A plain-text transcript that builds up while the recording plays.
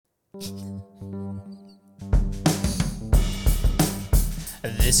This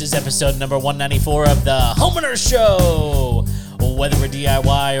is episode number 194 of the Homeowner Show. Whether we're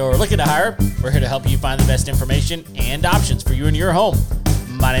DIY or looking to hire, we're here to help you find the best information and options for you and your home.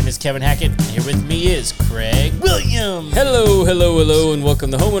 My name is Kevin Hackett, and here with me is Craig Williams. Hello, and welcome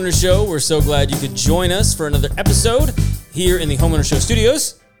to the Homeowner Show. We're so glad you could join us for another episode here in the Homeowner Show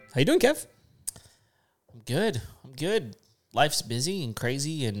studios. How you doing, Kev? I'm good. Life's busy and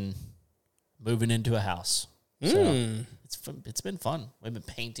crazy and moving into a house. So it's been fun. We've been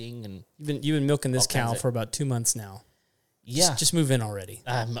painting and You've been milking this cow for about 2 months now. Yeah. Just move in already.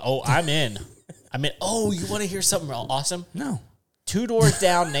 I'm in. Oh, you want to hear something awesome? No. 2 doors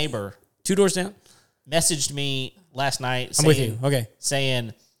down neighbor 2 doors down? messaged me last night I'm with you. Okay.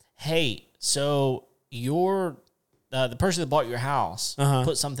 saying, hey, so you're the person that bought your house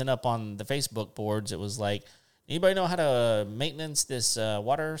put something up on the Facebook boards. It was like, anybody know how to maintenance this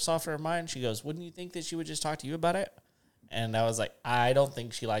water softener of mine? She goes, wouldn't you think that she would just talk to you about it? And I was like, I don't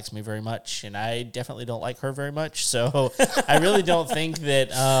think she likes me very much, and I definitely don't like her very much. So I really don't think that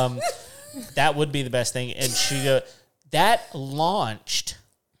that would be the best thing. And she goes, that launched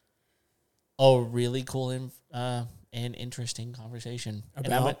a really cool and interesting conversation. About?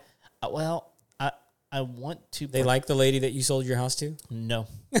 And I went, well, I want to. They like the lady that you sold your house to? No.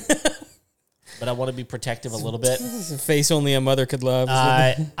 But I want to be protective a little bit. It's a face only a mother could love.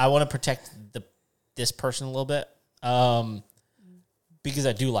 I want to protect this person a little bit. Because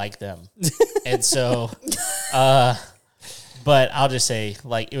I do like them. And so, but I'll just say,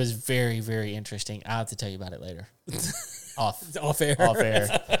 like, it was very, very interesting. I'll have to tell you about it later. Off air.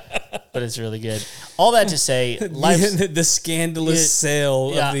 But it's really good. All that to say, the scandalous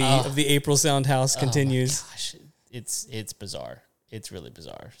sale of the April Sound house continues. Oh my gosh, it's bizarre. It's really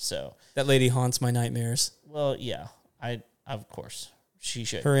bizarre. So that lady haunts my nightmares. Well, yeah, of course she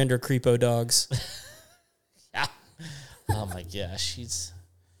should. Her and her creepo dogs. Yeah. Oh my gosh,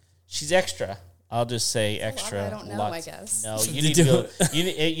 she's extra. I'll just say extra. Well, I don't know. I guess. No, you need to go. You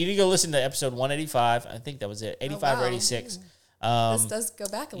need to go listen to episode 185. I think that was it. 85 or 86. This does go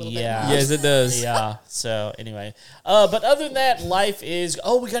back a little bit. Yeah. Now. Yes, it does. Yeah. So anyway, but other than that, life is.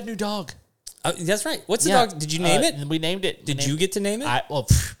 Oh, we got a new dog. That's right. What's the dog? Did you name it? We named it. Did you get to name it?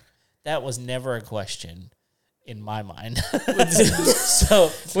 That was never a question in my mind.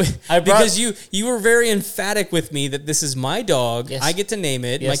 So because you were very emphatic with me that this is my dog. Yes. I get to name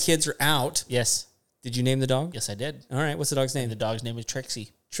it. Yes. My kids are out. Yes. Did you name the dog? Yes, I did. All right. What's the dog's name? The dog's name is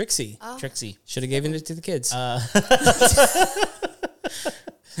Trixie. Trixie. Oh. Trixie. Should have given it to the kids. I'm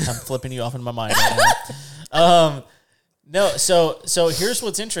flipping you off in my mind right now. No, so here's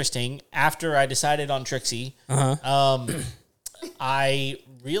what's interesting. After I decided on Trixie, I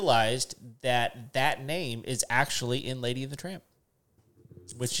realized that name is actually in Lady and the Tramp,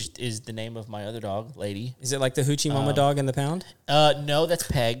 which is the name of my other dog, Lady. Is it like the Hoochie Mama dog in the pound? No, that's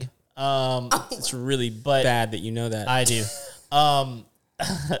Peg. It's really bad that you know that. I do. But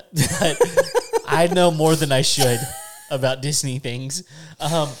I know more than I should about Disney things.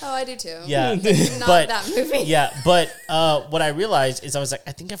 I do too. Yeah. Not that movie. Yeah, but what I realized is I was like,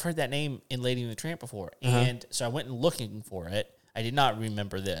 I think I've heard that name in Lady and the Tramp before. And so I went and looking for it. I did not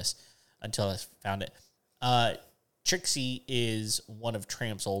remember this until I found it. Trixie is one of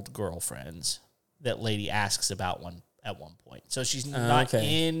Tramp's old girlfriends that Lady asks about at one point. So she's not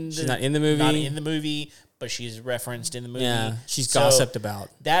in the movie. Not in the movie, but she's referenced in the movie. Yeah, she's gossiped about.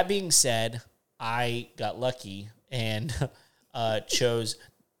 That being said, I got lucky and chose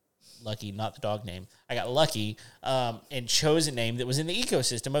Lucky, not the dog name. I got lucky and chose a name that was in the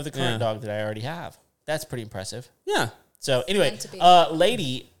ecosystem of the current dog that I already have. That's pretty impressive. Yeah. So anyway,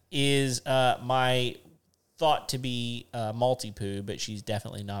 Lady is my thought to be Maltipoo, but she's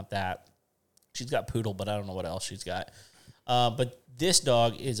definitely not that. She's got Poodle, but I don't know what else she's got. But this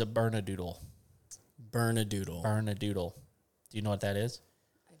dog is a Bernedoodle. Bernedoodle. Do you know what that is?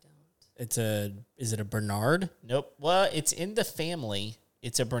 Is it a Bernard? Nope. Well, it's in the family.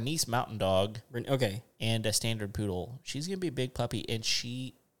 It's a Bernese Mountain Dog. Okay. And a standard poodle. She's going to be a big puppy, and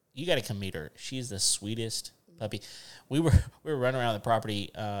you got to come meet her. She's the sweetest puppy. We were running around the property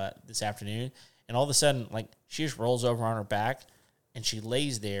this afternoon, and all of a sudden, like, she just rolls over on her back, and she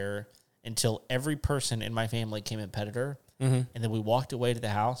lays there until every person in my family came and petted her. And then we walked away to the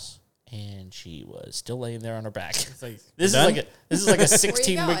house, and she was still laying there on her back. This is like a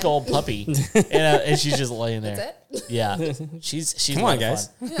 16-week-old puppy, and she's just laying there. That's it? Yeah, she's come on, guys.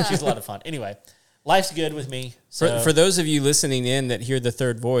 Yeah. She's a lot of fun. Anyway, life's good with me. So. For those of you listening in that hear the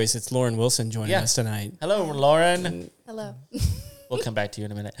third voice, it's Lauren Wilson joining us tonight. Hello, Lauren. Hello. We'll come back to you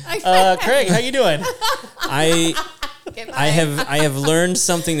in a minute. Craig, how you doing? Okay, bye. I have learned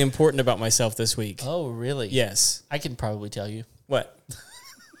something important about myself this week. Oh, really? Yes. I can probably tell you. What?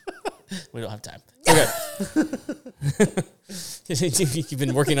 We don't have time. Okay. You've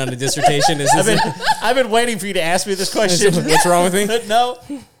been working on a dissertation. I've been waiting for you to ask me this question. What's wrong with me? No.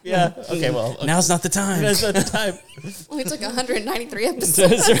 Yeah. Okay. Well. Okay. Now's not the time. That's not the time. Only took 193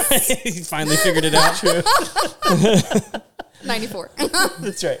 episodes. That's right. He finally figured it out. True. 94.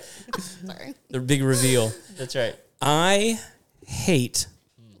 That's right. Sorry. The big reveal. That's right. I hate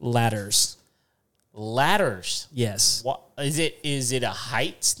ladders. Ladders. Yes. What is it? Is it a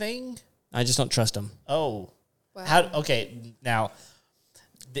heights thing? I just don't trust them. Oh. Wow. How? Okay. Now,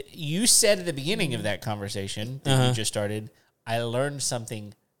 you said at the beginning of that conversation that you just started, I learned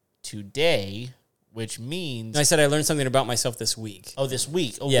something today, which means I said I learned something about myself this week. Oh, this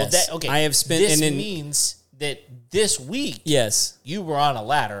week. Oh, Yes. Well, okay. I have spent. This means that this week, Yes. you were on a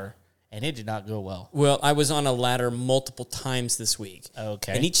ladder and it did not go well. Well, I was on a ladder multiple times this week.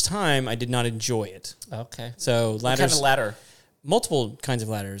 Okay. And each time I did not enjoy it. Okay. So What ladders, kind of ladder? multiple kinds of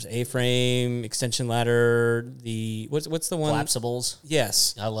ladders, A-frame, extension ladder, what's the one? Collapsibles.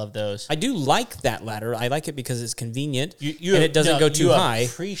 Yes. I love those. I do like that ladder. I like it because it's convenient and You it doesn't go too high.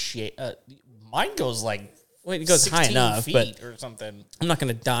 Appreciate. Mine goes like Well, it goes high 16 enough, feet but or something. I'm not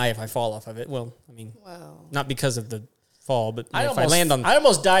going to die if I fall off of it. Well, I mean, Wow. not because of the fall, but I if I land on... I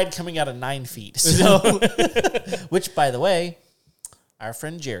almost died coming out of 9 feet. So, which, by the way, our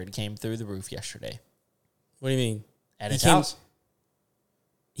friend Jared came through the roof yesterday What do you mean? at He his came- house.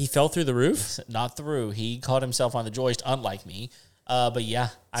 He fell through the roof? Not through. He caught himself on the joist, unlike me. But yeah,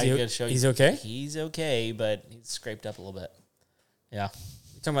 I he- gotta show you. he's okay? He's okay, but he's scraped up a little bit. Yeah.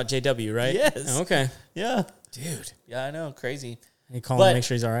 You're talking about JW, right? Yes. Oh, okay. Yeah. Dude. Yeah, I know. Crazy. You call But- him, make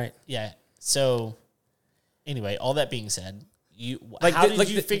sure he's all right. Yeah. So, anyway, all that being said, Like how the- did like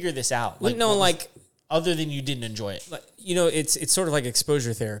you the- figure this out? No, what was- like, other than you didn't enjoy it. it's sort of like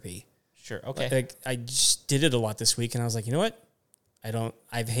exposure therapy. Sure. Okay. Like I just did it a lot this week, and I was like, you know what?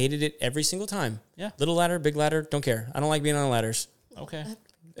 I've hated it every single time. Yeah. Little ladder, big ladder, don't care. I don't like being on ladders. Okay.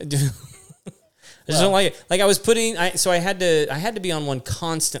 I just don't like it. Like I was I had to be on one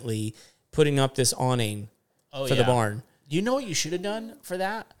constantly, putting up this awning Oh, for the barn. You know what you should have done for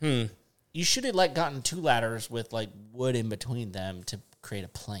that? You should have gotten 2 ladders with wood in between them to create a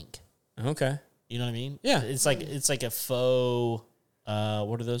plank. Okay. You know what I mean? Yeah. It's like a faux.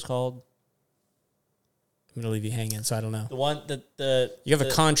 What are those called? I'm gonna leave you hanging, so I don't know. The one that You have a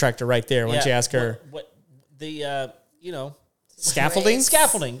contractor right there. Why don't you ask her? What the Scaffolding?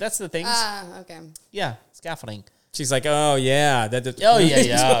 Scaffolding. That's the thing. Okay. Yeah, scaffolding. She's like, oh yeah, Oh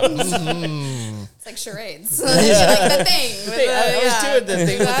yeah. Mm. It's like charades. She like the thing. With I was doing the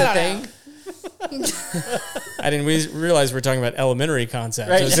thing with the I don't thing. I didn't realize we're talking about elementary concepts.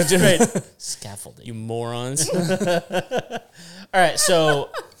 Right. Right. Scaffolding. You morons. All right, so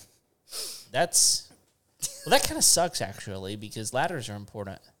that kind of sucks actually because ladders are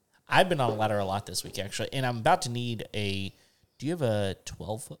important. I've been on a ladder a lot this week actually, and I'm about to need a. Do you have a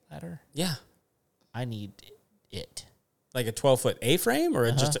 12-foot ladder? Yeah. I need it. Like a 12-foot A-frame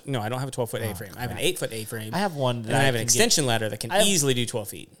or no, I don't have a 12-foot A-frame. I have an 8-foot A-frame. I have one, and I have an extension ladder that can easily do 12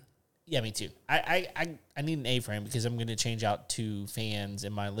 feet. Yeah, me too. I need an A-frame because I'm going to change out 2 fans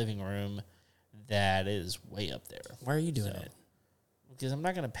in my living room. That is way up there. Why are you doing it? Because I'm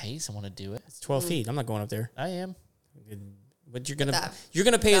not going to pay someone to do it. It's 12 feet. I'm not going up there. I am. But you're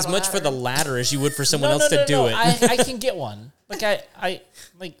gonna pay as much for the ladder as you would for someone No, else to do it. I can get one.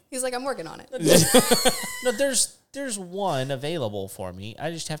 He's like, I'm working on it. No, there's one available for me.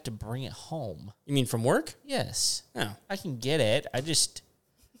 I just have to bring it home. You mean from work? Yes. No. I can get it.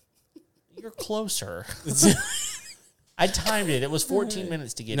 You're closer. I timed it. It was 14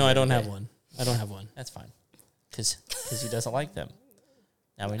 minutes to get. No, here I don't today. have one. I don't have one. That's fine. Because he doesn't like them.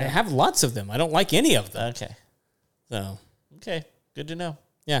 Now we I know. have lots of them. I don't like any of them. Okay. So Okay. Good to know.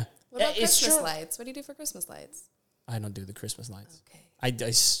 yeah, What about it's Christmas true. lights? What do you do for Christmas lights? I don't do the Christmas lights. Okay.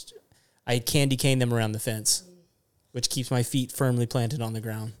 I candy cane them around the fence, which keeps my feet firmly planted on the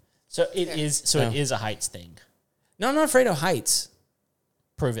ground. So it is. So it No. is a heights thing. No, I'm not afraid of heights.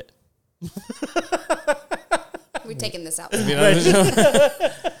 Prove it. We're taking this out.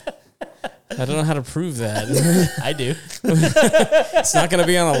 I don't know how to prove that. I do. It's not going to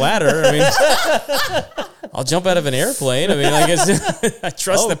be on a ladder. I mean, I'll jump out of an airplane. I mean, I guess I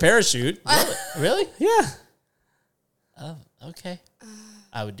trust the parachute. Really? Yeah. Oh, okay.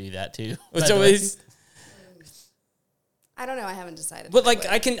 I would do that too. It's by the way. always, I don't know. I haven't decided. but if like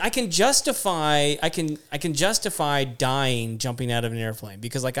would. I can justify dying jumping out of an airplane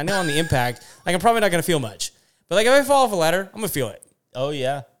because like I know on the impact, like I'm probably not going to feel much. But like if I fall off a ladder, I'm going to feel it. Oh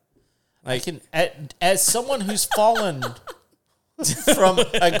yeah. Like, as someone who's fallen from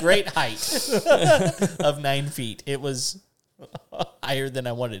a great height of 9 feet, it was higher than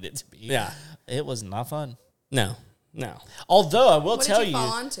I wanted it to be. Yeah. It was not fun. No. Although I will tell you,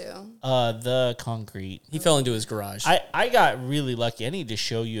 fall onto? The concrete. He fell into his garage. I got really lucky. I need to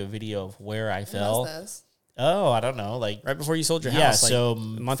show you a video of where I fell. When was this? Oh, I don't know. Like right before you sold your yeah, house. so a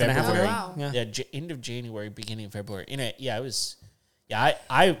month and a half ago. Oh, wow. Yeah. End of January, beginning of February. Yeah, it was. Yeah,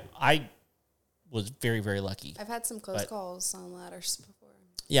 I was very, very lucky. I've had some close calls on ladders before.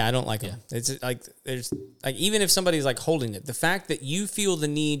 Yeah, I don't like them. It's like there's like even if somebody's like holding it, the fact that you feel the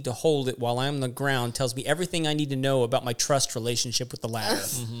need to hold it while I'm on the ground tells me everything I need to know about my trust relationship with the ladder.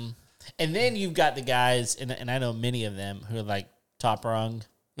 Mm-hmm. And then you've got the guys, and I know many of them who are like top rung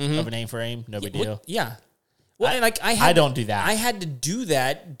of an A-frame, no big deal. Yeah. Well, and like I don't do that. I had to do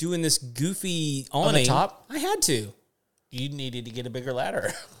that doing this goofy awning. On the top? I had to. You needed to get a bigger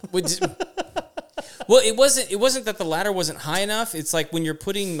ladder. Well, it wasn't that the ladder wasn't high enough. It's like when you're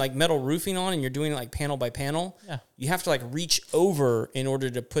putting like metal roofing on and you're doing it like panel by panel, you have to like reach over in order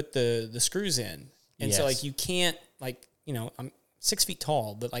to put the screws in. And so like you can't like, you know, I'm 6 feet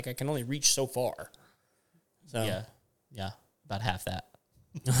tall, but like I can only reach so far. So Yeah. About half that.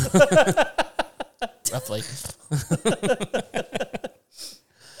 Roughly.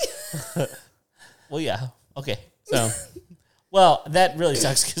 Well, yeah. Okay. So well, that really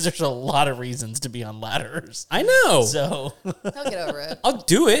sucks because there's a lot of reasons to be on ladders. I know. So He'll get over it. I'll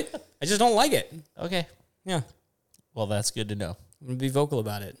do it. I just don't like it. okay. Yeah. Well, that's good to know. I'm going to be vocal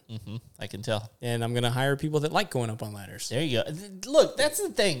about it. Mm-hmm. I can tell. And I'm going to hire people that like going up on ladders. There you go. Look, that's the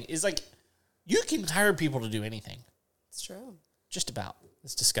thing is like you can hire people to do anything. It's true. Just about.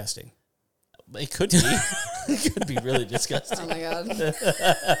 It's disgusting. It could be. It could be really disgusting. Oh my God.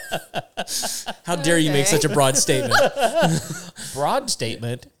 How dare you make such a broad statement? Broad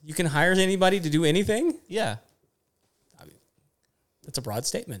statement. You can hire anybody to do anything? Yeah. That's a broad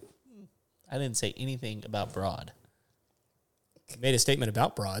statement. I didn't say anything about broad. You made a statement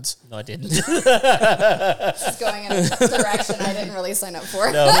about broads. No, I didn't. It's going in a direction I didn't really sign up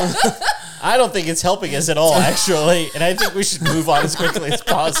for. No. I don't think it's helping us at all, actually. And I think we should move on as quickly as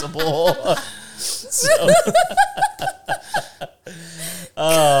possible. So,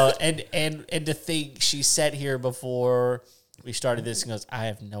 and to think she sat here before we started this and goes, I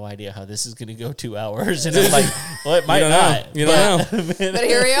have no idea how this is going to go 2 hours. And I'm like, well, it might not. You don't know. But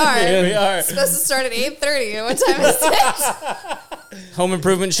here we are. Here we are. It's supposed to start at 8:30. And what time is it? Home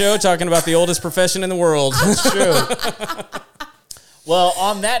improvement show talking about the oldest profession in the world. It's true. Well,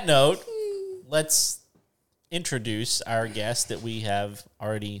 on that note, let's introduce our guest that we have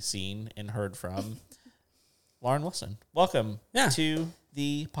already seen and heard from, Lauren Wilson. Welcome to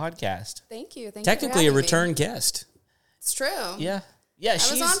the podcast. Thank you. Thank Technically you a return guest. It's true. Yeah. I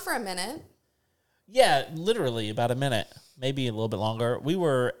was on for a minute. Yeah, literally about a minute, maybe a little bit longer. We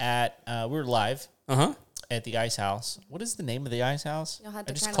were live at the Ice House. What is the name of the Ice House? You'll have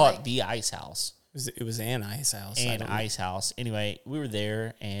to I just kinda call like- it the Ice House. It was an ice house. Ice House. Anyway, we were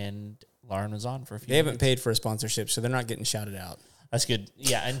there and Lauren was on for a few They haven't minutes. paid for a sponsorship, so they're not getting shouted out. That's good.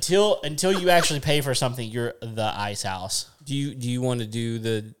 Yeah, until you actually pay for something, you're the Ice House. Do you want to do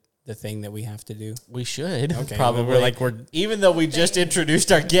the thing that we have to do? We should. Okay. Probably. Even though we just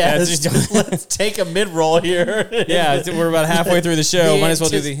introduced our guest, let's take a mid-roll here. Yeah, we're about halfway through the show. Might as well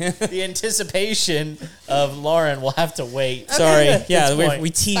do the anticipation of Lauren will have to wait. Okay. Sorry. Yeah, It's we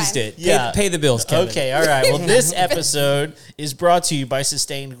teased fine. it. Yeah. Pay the bills, Kevin. Okay, all right. Well, this episode is brought to you by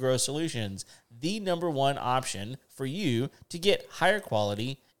Sustained Growth Solutions, the #1 option for you to get higher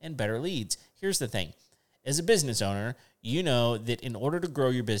quality and better leads. Here's the thing. As a business owner, you know that in order to grow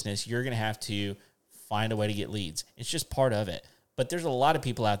your business, you're going to have to find a way to get leads. It's just part of it. But there's a lot of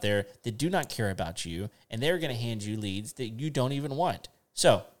people out there that do not care about you, and they're going to hand you leads that you don't even want.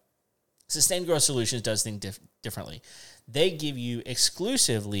 So, Sustained Growth Solutions does things differently. They give you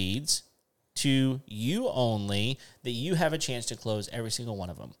exclusive leads to you only that you have a chance to close every single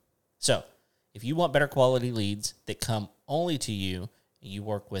one of them. So, if you want better quality leads that come only to you, and you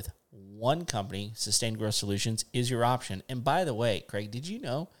work with one company, Sustained Growth Solutions is your option. And by the way, Craig, did you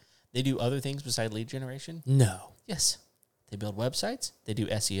know they do other things besides lead generation? No. Yes. They build websites. They do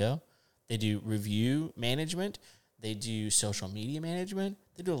SEO. They do review management. They do social media management.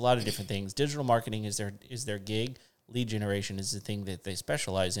 They do a lot of different things. Digital marketing is their gig. Lead generation is the thing that they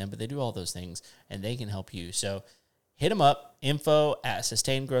specialize in, but they do all those things, and they can help you. So hit them up,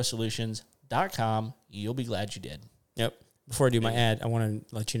 info@sustainedgrowthsolutions.com. You'll be glad you did. Yep. Before I do my ad, I want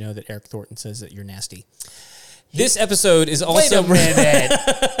to let you know that Eric Thornton says that you're nasty. This episode is also... Wait a minute.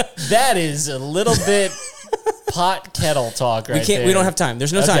 That is a little bit pot kettle talk right there. We don't have time.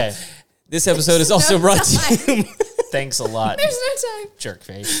 There's no time. This episode is also brought to you. Thanks a lot. There's no time. Jerk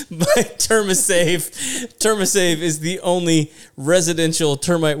face. By TermaSave. TermaSave is the only residential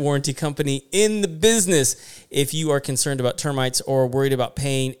termite warranty company in the business. If you are concerned about termites or worried about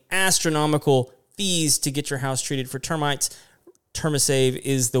paying astronomical fees to get your house treated for termites, TermaSave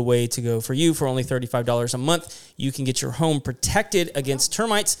is the way to go for you. For only $35 a month, you can get your home protected against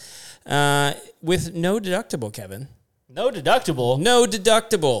termites with no deductible, Kevin. No deductible? No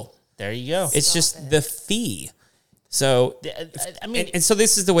deductible. There you go. It's just the fee. So, I mean, and so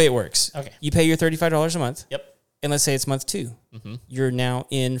this is the way it works. Okay. You pay your $35 a month. Yep. And let's say it's month 2. Mm-hmm. You're now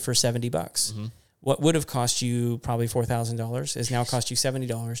in for $70. Mm-hmm. What would have cost you probably $4,000 is now cost you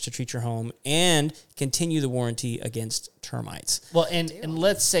 $70 to treat your home and continue the warranty against termites. Well, and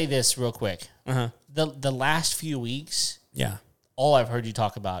let's say this real quick. Uh-huh. The last few weeks, Yeah. all I've heard you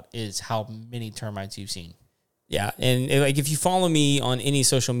talk about is how many termites you've seen. Yeah, and like if you follow me on any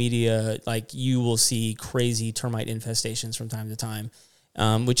social media, like you will see crazy termite infestations from time to time,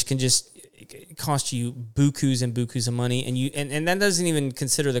 which can just cost you bukus and bukus of money, and that doesn't even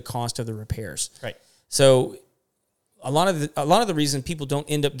consider the cost of the repairs. Right. So a lot of the reason people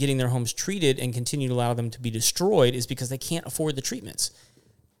don't end up getting their homes treated and continue to allow them to be destroyed is because they can't afford the treatments.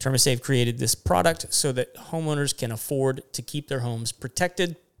 TermaSave created this product so that homeowners can afford to keep their homes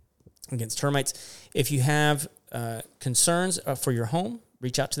protected against termites. If you have concerns for your home,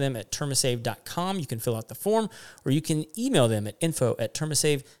 reach out to them at termasave.com. You can fill out the form, or you can email them at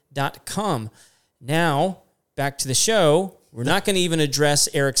info@termasave.com. Now, back to the show. We're not going to even address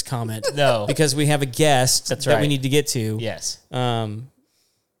Eric's comment. No. Because we have a guest that we need to get to. Yes. Her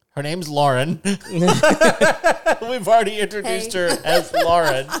name's Lauren. We've already introduced her as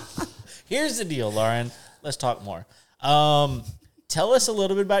Lauren. Here's the deal, Lauren. Let's talk more. Tell us a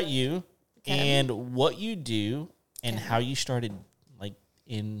little bit about you. And what you do and how you started like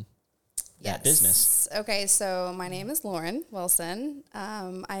in that business. Okay, so my name is Lauren Wilson.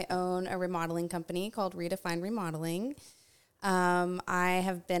 I own a remodeling company called Redefine Remodeling. I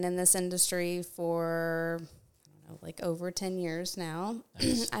have been in this industry for like over 10 years now.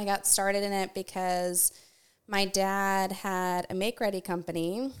 Nice. I got started in it because my dad had a make-ready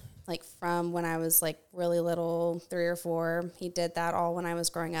company, like from when I was like really little, 3 or 4. He did that all when I was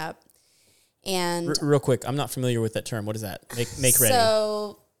growing up. And real quick, I'm not familiar with that term. What is that? Make ready.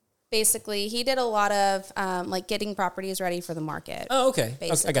 So basically, he did a lot of like getting properties ready for the market. Oh, okay.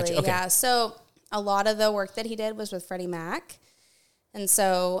 Basically, I got you. Okay. Yeah. So a lot of the work that he did was with Freddie Mac, and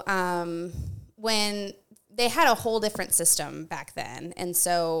so when they had a whole different system back then, and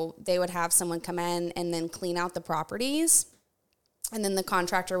so they would have someone come in and then clean out the properties, and then the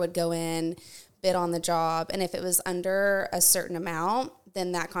contractor would go in, bid on the job, and if it was under a certain amount,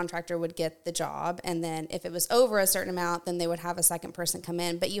 then that contractor would get the job. And then if it was over a certain amount, then they would have a second person come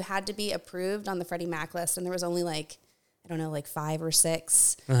in. But you had to be approved on the Freddie Mac list. And there was only like 5 or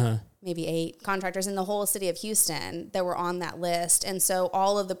 6, maybe 8 contractors in the whole city of Houston that were on that list. And so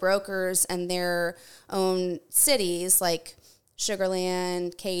all of the brokers and their own cities, like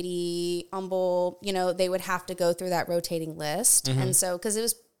Sugarland, Katy, Humble, they would have to go through that rotating list. Mm-hmm. And so, because it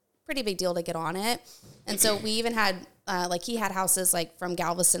was pretty big deal to get on it. And so we even had, he had houses like from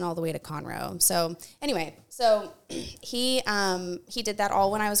Galveston all the way to Conroe. So anyway, he did that all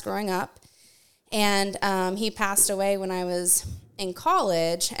when I was growing up. And he passed away when I was in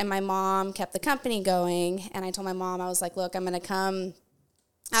college, and my mom kept the company going. And I told my mom, I was like, look, I'm going to come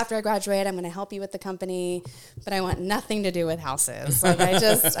after I graduate, I'm going to help you with the company, but I want nothing to do with houses. Like I'm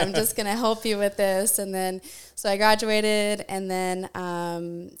just going to help you with this. And then, so I graduated, and then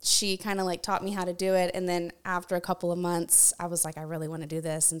she kind of like taught me how to do it. And then after a couple of months, I was like, I really want to do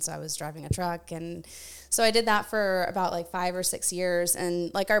this. And so I was driving a truck. And so I did that for about like 5 or 6 years.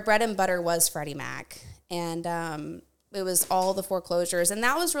 And like our bread and butter was Freddie Mac. And it was all the foreclosures. And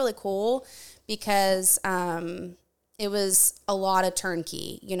that was really cool because it was a lot of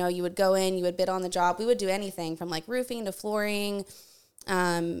turnkey. You would go in, you would bid on the job. We would do anything from like roofing to flooring,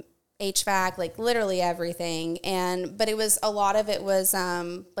 HVAC, like literally everything. But it was, a lot of it was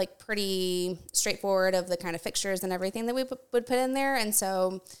like pretty straightforward of the kind of fixtures and everything that we would put in there. And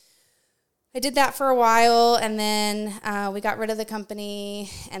so I did that for a while, and then we got rid of the company,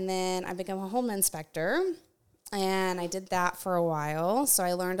 and then I became a home inspector. And I did that for a while. So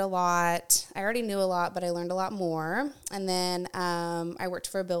I learned a lot. I already knew a lot, but I learned a lot more. And then I worked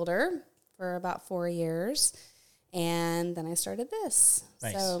for a builder for about 4 years. And then I started this.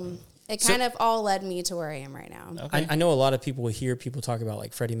 Nice. So it kind of all led me to where I am right now. Okay. I know a lot of people hear people talk about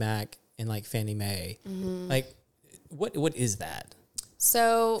like Freddie Mac and like Fannie Mae. Mm-hmm. Like, what is that?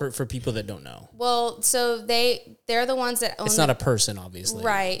 So for people that don't know, well, so they're the ones that own. It's not a person, obviously,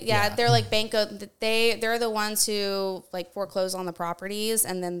 right? Yeah, they're like banco. They're the ones who like foreclose on the properties,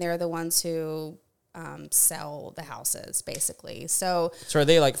 and then they're the ones who sell the houses, basically. So are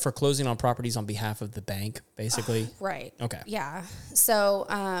they like foreclosing on properties on behalf of the bank, basically? Right. Okay. Yeah. So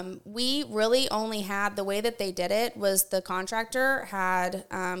we really only had, the way that they did it was the contractor had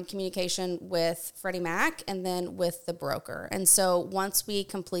communication with Freddie Mac and then with the broker. And so once we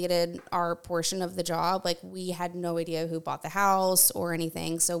completed our portion of the job, like we had no idea who bought the house or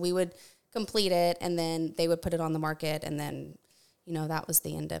anything. So we would complete it and then they would put it on the market and then, that was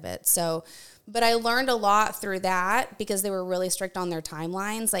the end of it. So, but I learned a lot through that because they were really strict on their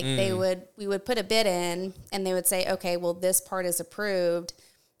timelines. Like we would put a bid in and they would say, okay, well, this part is approved.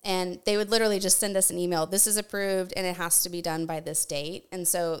 And they would literally just send us an email. This is approved and it has to be done by this date. And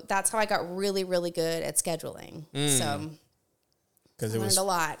so that's how I got really, really good at scheduling. So because it was a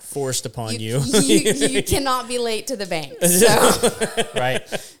lot forced upon you. You cannot be late to the bank. So. Right.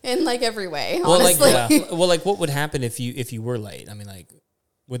 In like every way, well, honestly. What would happen if you were late? I mean, like,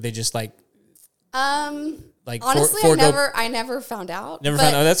 would they just like honestly, I never found out. Never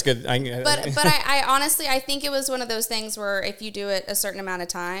found out. That's good. But I honestly, I think it was one of those things where if you do it a certain amount of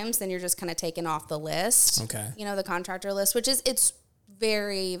times, then you're just kind of taken off the list. Okay. The contractor list, which is, it's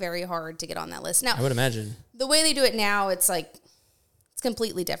very, very hard to get on that list. Now, I would imagine the way they do it now, it's like, it's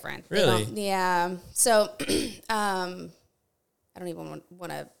completely different. Really? Yeah. So, I don't even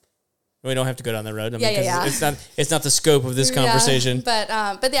want to. We don't have to go down the road. I mean, yeah. It's not the scope of this conversation. But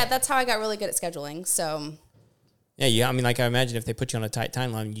yeah, that's how I got really good at scheduling. So. Yeah. I mean, like I imagine if they put you on a tight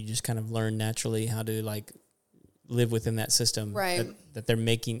timeline, you just kind of learn naturally how to like live within that system, right? That they're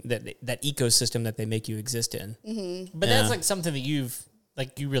making that ecosystem that they make you exist in. Mm-hmm. But that's like something that you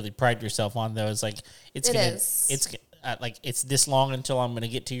really pride yourself on, though. Is like it's this long until I'm going to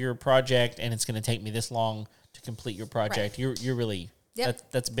get to your project, and it's going to take me this long to complete your project. Right. You're really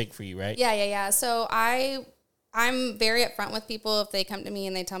that's big for you, right? Yeah. So I'm very upfront with people if they come to me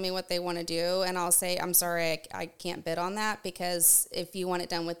and they tell me what they want to do, and I'll say, I'm sorry, I can't bid on that, because if you want it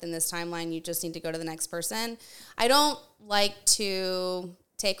done within this timeline, you just need to go to the next person. I don't like to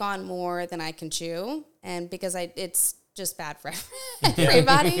take on more than I can chew, and because it's just bad for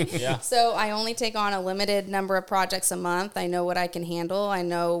everybody. Yeah. So I only take on a limited number of projects a month. I know what I can handle. I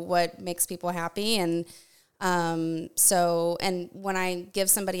know what makes people happy. And and when I give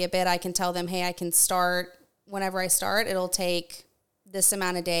somebody a bid, I can tell them, hey, I can start whenever I start. It'll take this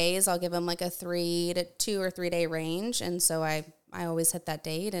amount of days. I'll give them like a 2 or 3 day range. And so I always hit that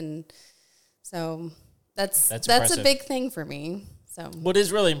date. And so that's a big thing for me. So what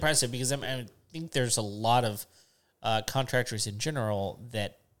is really impressive, because I think there's a lot of contractors in general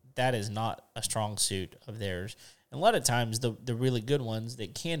that is not a strong suit of theirs. And a lot of times the really good ones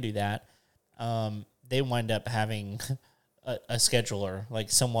that can do that, they wind up having a scheduler, like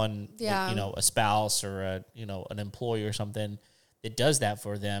someone, a spouse or an employee or something that does that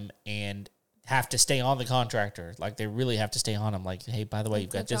for them, and have to stay on the contractor. Like they really have to stay on them. Like, hey, by the way, you've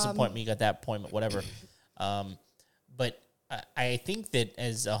got this appointment, you got that appointment, whatever. But I think that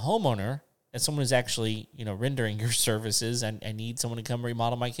as a homeowner, as someone who's actually, rendering your services, and I need someone to come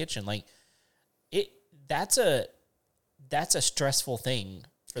remodel my kitchen, like that's a stressful thing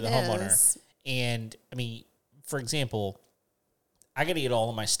for the homeowner. And I mean, for example, I got to get all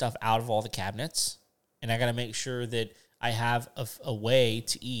of my stuff out of all the cabinets, and I got to make sure that I have a way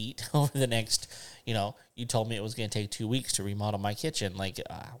to eat over the next, you told me it was going to take 2 weeks to remodel my kitchen. Like,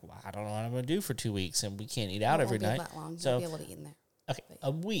 I don't know what I'm going to do for 2 weeks, and we can't eat out every night. That long. So you'll be able to eat in there. Okay,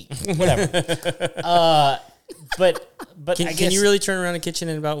 a week, whatever. But can you really turn around a kitchen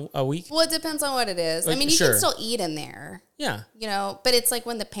in about a week? Well, it depends on what it is. I mean, you can still eat in there. Yeah. But it's like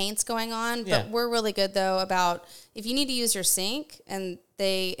when the paint's going on. But we're really good, though, about if you need to use your sink and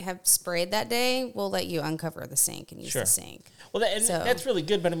they have sprayed that day, we'll let you uncover the sink and use the sink. Well, that's really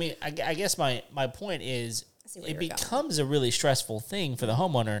good. But I mean, I guess my point is it becomes a really stressful thing for the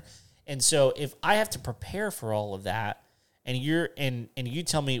homeowner. And so if I have to prepare for all of that, and you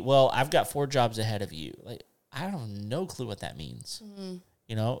tell me, well, I've got 4 jobs ahead of you, like, I have no clue what that means.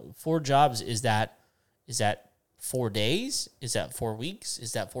 Mm-hmm. 4 jobs, is that 4 days? Is that 4 weeks?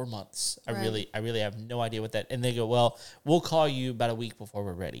 Is that 4 months? Right. I really have no idea what that. And they go, well, we'll call you about a week before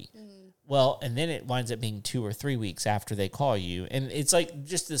we're ready. Mm-hmm. Well, and then it winds up being 2 or 3 weeks after they call you, and it's like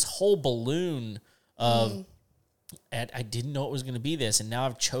just this whole balloon of. And I didn't know it was going to be this, and now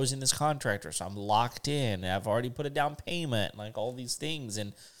I've chosen this contractor, so I'm locked in. I've already put a down payment, like all these things.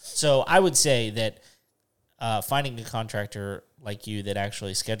 And so I would say that finding a contractor like you that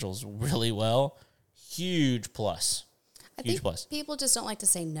actually schedules really well, huge plus Huge plus. People just don't like to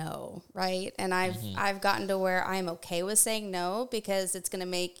say no, right? And I've gotten to where I'm okay with saying no because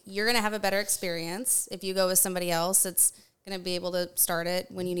you're going to have a better experience. If you go with somebody else, it's going to be able to start it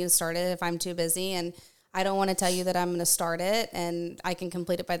when you need to start it if I'm too busy. And I don't want to tell you that I'm going to start it and I can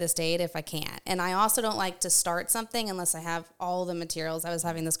complete it by this date if I can't. And I also don't like to start something unless I have all the materials. I was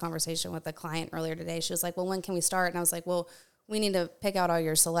having this conversation with a client earlier today. She was like, well, when can we start? And I was like, well, we need to pick out all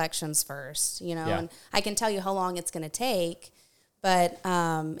your selections first, and I can tell you how long it's going to take, but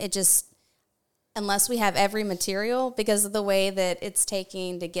it just, unless we have every material, because of the way that it's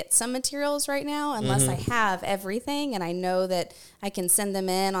taking to get some materials right now, unless I have everything and I know that I can send them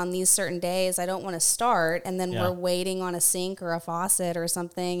in on these certain days, I don't want to start. And then we're waiting on a sink or a faucet or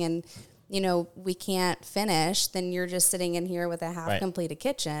something. And, we can't finish, then you're just sitting in here with a half completed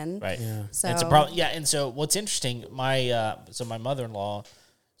kitchen. Right. Yeah. So it's a problem. Yeah. And so what's interesting, my mother-in-law,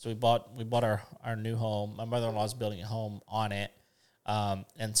 so we bought our new home. My mother-in-law is building a home on it.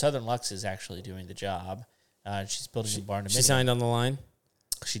 And Southern Lux is actually doing the job. She's building a barn. She signed on the line.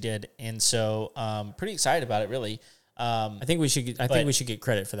 She did, and so pretty excited about it. Really, I think we should get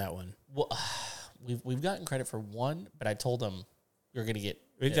credit for that one. Well, we've gotten credit for one, but I told them you're going to get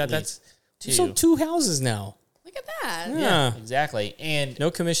that's two. You sold 2 houses now. Look at that. Yeah, exactly. And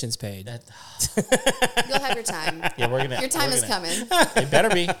no commissions paid. You'll have your time. Yeah, your time is coming. It better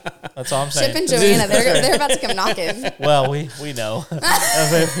be. That's all I'm saying. Chip and Joanna, they're about to come knocking. Well, we know.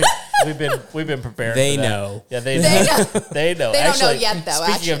 we've been preparing. They for that. know. Yeah, they know. They know. They don't know yet, though.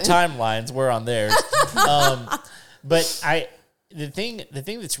 Speaking of timelines, we're on theirs. But the thing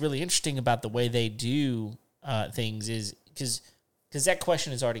that's really interesting about the way they do things is because that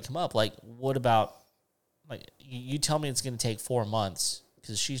question has already come up. Like, what about, like, you tell me it's going to take 4 months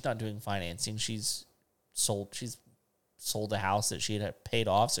because she's not doing financing. She's sold a house that she had paid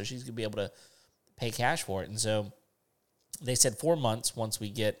off, so she's going to be able to pay cash for it. And so they said 4 months once we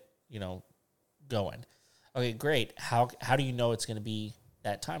get, going. Okay, great. How do you know it's going to be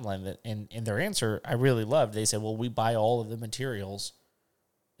that timeline? And their answer I really loved. They said, well, we buy all of the materials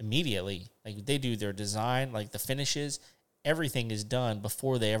immediately. Like, they do their design, like the finishes, everything is done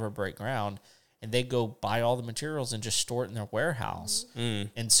before they ever break ground, and they go buy all the materials and just store it in their warehouse.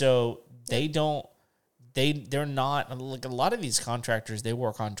 And so they're not, like, a lot of these contractors, they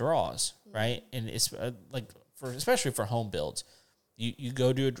work on draws, right? And it's especially for home builds, you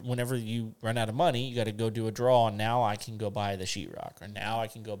go do it whenever you run out of money, you got to go do a draw, and now I can go buy the sheetrock, or now I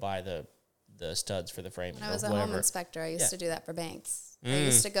can go buy the studs for the frame. When I was a home inspector, I used to do that for banks. I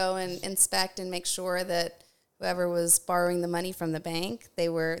used to go and inspect and make sure that whoever was borrowing the money from the bank, they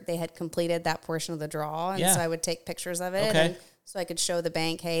had completed that portion of the draw. And so I would take pictures of it. And so I could show the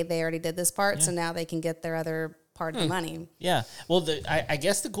bank, hey, they already did this part. So now they can get their other part of the money. Yeah. Well, I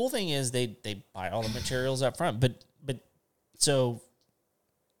guess the cool thing is they buy all the materials up front, but so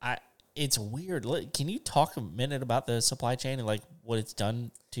it's weird. Can you talk a minute about the supply chain and, like, what it's done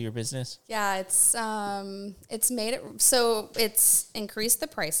to your business? Yeah, it's made it so it's increased the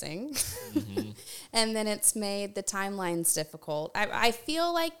pricing, and then it's made the timelines difficult. I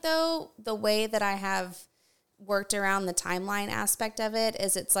feel like, though, the way that I have worked around the timeline aspect of it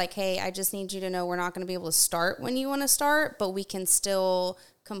is it's like, hey, I just need you to know we're not going to be able to start when you want to start, but we can still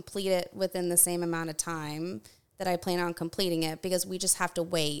complete it within the same amount of time that I plan on completing it, because we just have to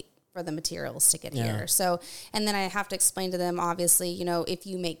wait for the materials to get here. So, and then I have to explain to them, obviously, if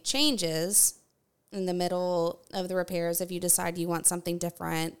you make changes in the middle of the repairs, if you decide you want something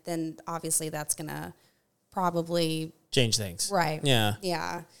different, then obviously that's going to probably change things. Right. Yeah.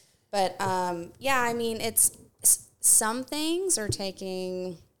 Yeah. But, I mean, it's some things are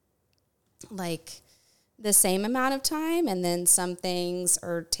taking like the same amount of time, and then some things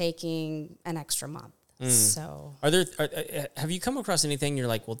are taking an extra month. So have you come across anything you're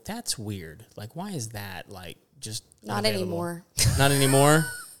like, well, that's weird. Like, why is that, like, just not anymore? Not anymore?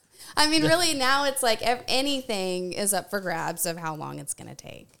 I mean, really, now it's like anything is up for grabs of how long it's going to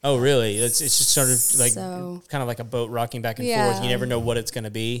take. Oh, really? It's just sort of like kind of like a boat rocking back and forth. You never know what it's going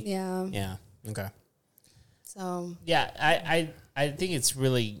to be. Yeah. Yeah. Okay. So. Yeah, I think it's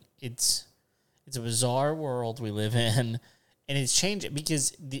really, it's a bizarre world we live in. And it's changed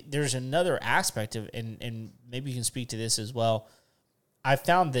because there's another aspect of, and maybe you can speak to this as well. I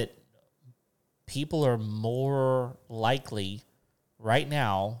found that people are more likely right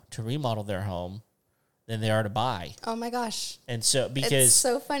now to remodel their home than they are to buy. Oh my gosh. And so, because it's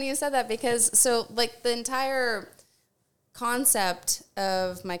so funny you said that, because so, like, the entire concept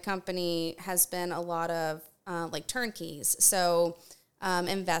of my company has been a lot of like turnkeys. So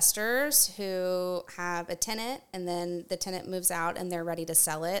investors who have a tenant and then the tenant moves out and they're ready to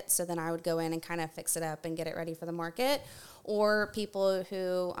sell it. So then I would go in and kind of fix it up and get it ready for the market. Or people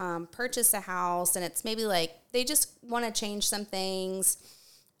who purchase a house and it's maybe like they just want to change some things,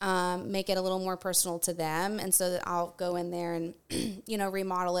 make it a little more personal to them. And so that I'll go in there and,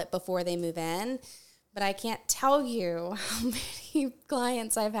 remodel it before they move in. But I can't tell you how many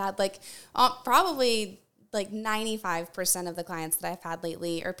clients I've had, probably like 95% of the clients that I've had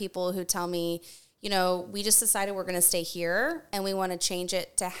lately are people who tell me, we just decided we're going to stay here and we want to change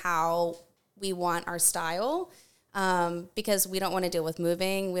it to how we want our style, because we don't want to deal with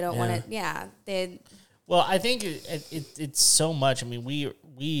moving. We don't want to, Well, I think it's so much. I mean,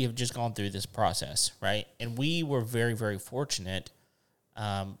 we have just gone through this process, right? And we were very, very fortunate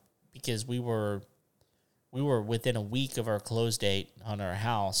because we were within a week of our close date on our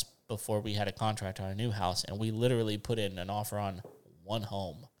house before we had a contract on a new house, and we literally put in an offer on one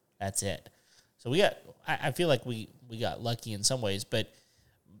home. That's it. So I feel like we got lucky in some ways, but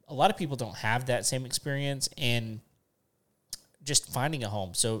a lot of people don't have that same experience and just finding a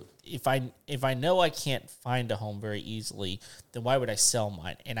home. So if I know I can't find a home very easily, then why would I sell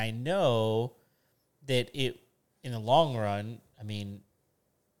mine? And I know that in the long run, I mean,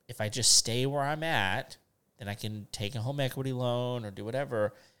 if I just stay where I'm at, then I can take a home equity loan or do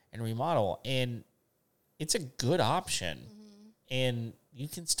whatever and remodel. And it's a good option. Mm-hmm. And you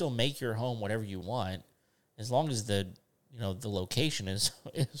can still make your home whatever you want as long as the location is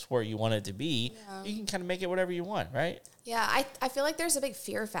where you want it to be. Yeah. You can kind of make it whatever you want, right? Yeah, I feel like there's a big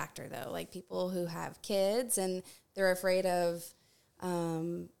fear factor though, like people who have kids and they're afraid of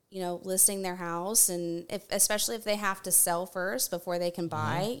listing their house, and especially if they have to sell first before they can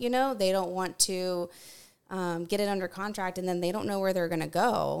buy, mm-hmm. They don't want to get it under contract and then they don't know where they're going to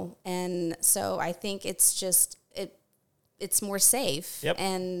go. And so I think it's just, it's more safe. Yep.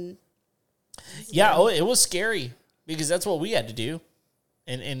 And it was scary because that's what we had to do.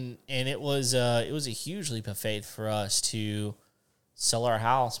 And it was a huge leap of faith for us to sell our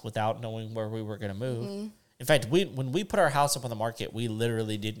house without knowing where we were going to move. Mm-hmm. In fact, when we put our house up on the market, we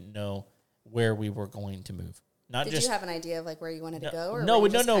literally didn't know where we were going to move. Did you have an idea of like where you wanted to go? Or no.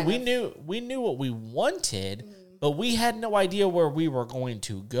 We knew what we wanted, but we had no idea where we were going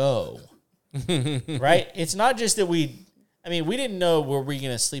to go. Right? It's not just that we didn't know, were we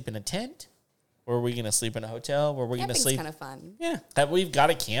going to sleep in a tent? Were we going to sleep in a hotel? Were we going to sleep? Kind of fun. Yeah. That we've got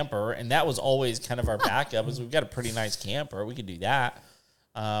a camper, and that was always kind of our backup. Is we've got a pretty nice camper. We could do that.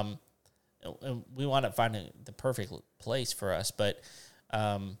 And we wound up finding the perfect place for us, but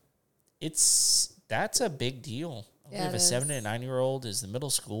that's a big deal. We have a 7 and 9-year-old is the middle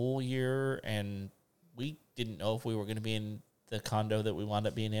school year, and we didn't know if we were going to be in the condo that we wound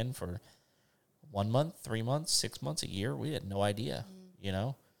up being in for 1 month, 3 months, 6 months, a year. We had no idea,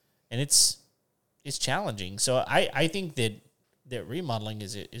 and it's challenging. So I think that remodeling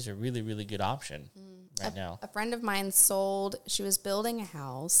is a really, really good option right now. A friend of mine she was building a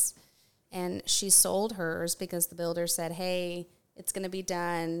house, and she sold hers because the builder said, hey, it's going to be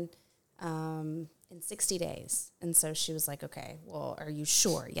done in 60 days. And so she was like, okay, well, are you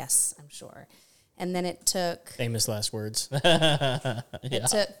sure? Yes, I'm sure. And then it took... Famous last words. It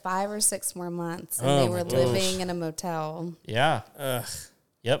took 5 or 6 more months, and they were living in a motel. Yeah. Ugh.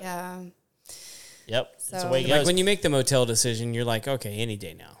 Yep. Yeah. Yep. So, that's the way it goes. Like when you make the motel decision, you're like, okay, any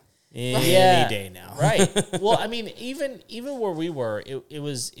day now. Any day now. Right. Well, I mean, even where we were, it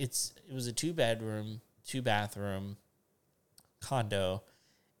was a 2-bedroom, 2-bathroom condo.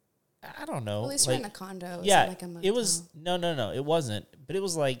 I don't know. Well, at least we're in a condo. Yeah, like a motel. it was no, it wasn't. But it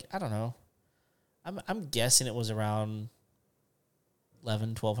was like, I don't know. I'm guessing it was around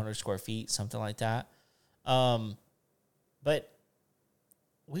 1,200 square feet, something like that. But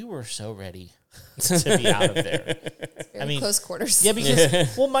we were so ready to be out of there. Very close quarters. Yeah,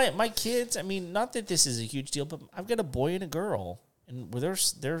 because my kids. I mean, not that this is a huge deal, but I've got a boy and a girl. And they're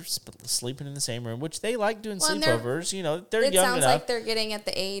sleeping in the same room, which they like doing sleepovers. They're young enough. It sounds like they're getting at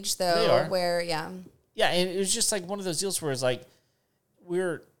the age, though, where, Yeah, and it was just like one of those deals where it's like,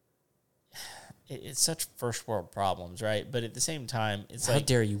 it's such first world problems, right? But at the same time, it's How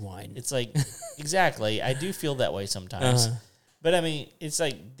dare you whine? It's like, exactly. I do feel that way sometimes. Uh-huh. But I mean, it's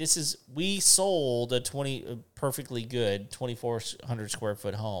like, we sold a perfectly good 2,400 square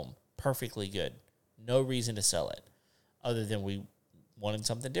foot home. Perfectly good. No reason to sell it other than we wanted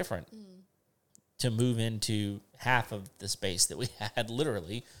something different to move into half of the space that we had,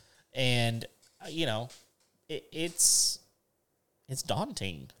 literally. And, it's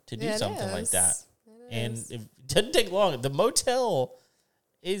daunting to do something like that. And it doesn't take long. The motel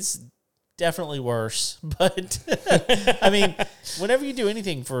is definitely worse. But I mean, whenever you do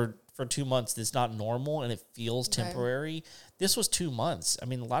anything for 2 months that's not normal and it feels temporary, this was 2 months. I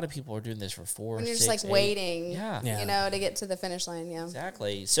mean, a lot of people are doing this for 4, when you're 6, just like 8. waiting, Yeah. you know, to get to the finish line. Yeah,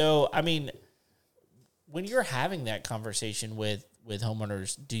 Exactly. So, I mean, when you're having that conversation with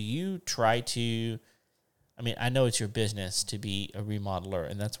homeowners, do you try to, I mean, I know it's your business to be a remodeler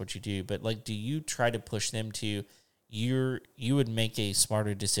and that's what you do, but like, do you try to push them to, you would make a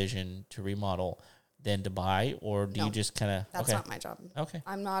smarter decision to remodel than to buy, or do you just kind of, that's not my job. Okay.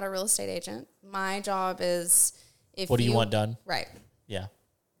 I'm not a real estate agent. My job is what do you want done? Right. Yeah.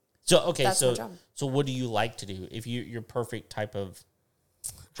 So, okay. That's my job. So what do you like to do if your perfect type of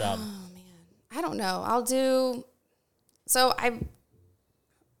job? Oh man, I don't know. I'll do. So I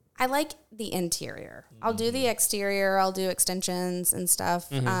like the interior. I'll do the exterior. I'll do extensions and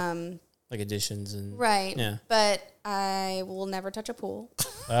stuff. Like additions and Right. Yeah. But I will never touch a pool.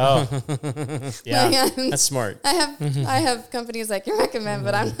 Oh, yeah. That's smart. I have companies I can recommend,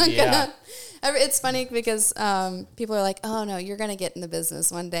 but I'm not gonna. It's funny because people are like, "Oh no, you're gonna get in the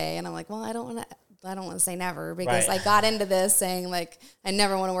business one day," and I'm like, "Well, I don't want to say never because Right. I got into this saying like I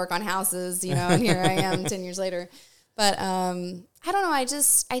never want to work on houses, you know, and here I am 10 years later." But I don't know. I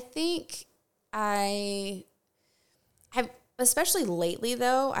think I've especially lately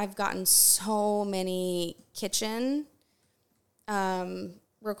though, I've gotten so many kitchen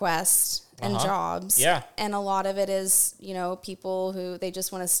requests and jobs. Yeah. And a lot of it is, you know, people who they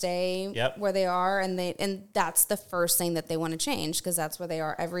just want to stay where they are and that's the first thing that they want to change because that's where they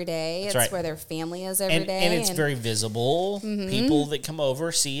are every day. That's it's right. where their family is every day. And it's very visible. People that come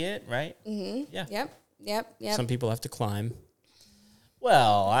over see it, right? Mm-hmm. Yeah. Yep. Some people have to climb.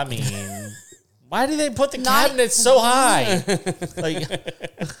 Well, I mean, why do they put the cabinets so high? Like,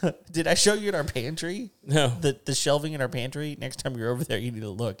 did I show you in our pantry? No. The shelving in our pantry? Next time you're over there, you need to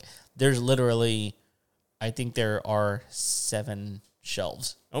look. There's literally, I think there are 7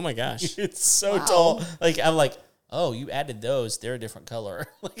 shelves. Oh my gosh. It's so tall. Like, I'm like, oh, you added those. They're a different color.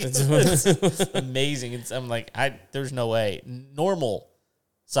 Like, it's amazing. I'm like, there's no way. Normal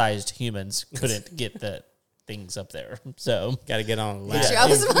sized humans couldn't get the things up there. So Got to get on a ladder. I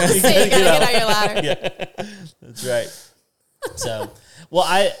was about to say, you gotta get on your ladder. yeah, that's right. So, well,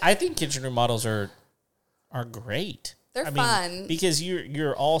 I think kitchen remodels are great. They're fun. Because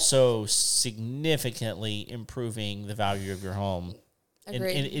you're also significantly improving the value of your home.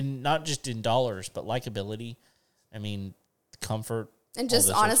 Agreed. In not just in dollars, but likability. I mean, comfort. And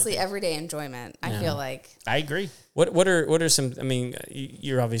just honestly, everyday enjoyment. I feel like I agree. What are some? I mean,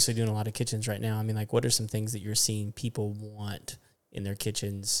 you're obviously doing a lot of kitchens right now. I mean, like, what are some things that you're seeing people want in their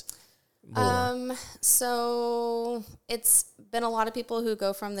kitchens more? So it's been a lot of people who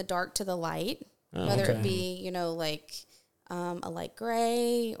go from the dark to the light, whether it be, you know, like a light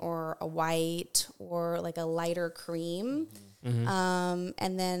gray or a white or like a lighter cream. And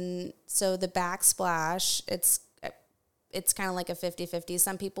then so the backsplash, it's kind of like a 50-50.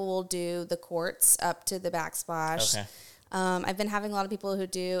 Some people will do the quartz up to the backsplash. Okay. I've been having a lot of people who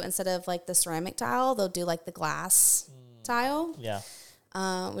do, instead of like the ceramic tile, they'll do like the glass tile. Yeah.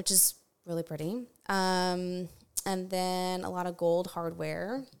 Which is really pretty. And then a lot of gold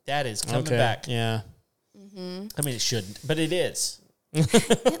hardware. That is coming back. Yeah. I mean, it shouldn't, but it is.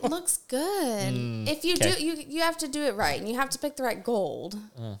 It looks good. If you do, you have to do it right, and you have to pick the right gold.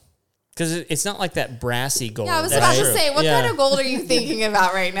 Because it's not like that brassy gold. Yeah, I was about to say, what kind of gold are you thinking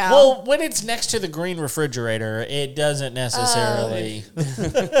about right now? Well, when it's next to the green refrigerator, it doesn't necessarily.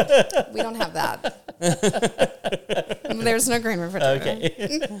 We don't have that. There's no green refrigerator.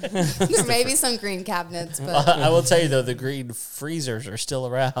 Okay. There may be some green cabinets, but I will tell you, though, the green freezers are still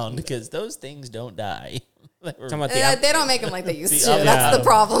around because those things don't die. Talking about the they don't make them like they used to. avocado. That's the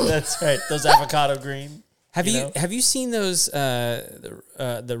problem. That's right. Those avocado green. Have you seen those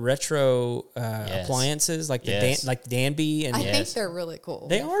the retro appliances like the like Danby and I think they're really cool.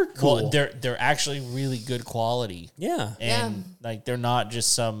 they are cool. Well, they're actually really good quality. Yeah. And like they're not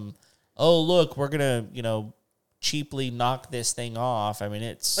just some, oh look, we're gonna, cheaply knock this thing off. I mean,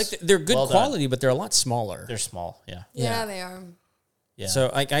 it's Like they're good quality, but they're a lot smaller. They're small, yeah. Yeah, they are. Yeah.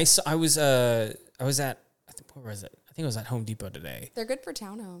 So like I was at where was it? I think it was at Home Depot today. They're good for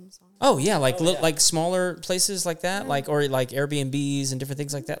townhomes. Oh yeah, like smaller places like that, like or like Airbnbs and different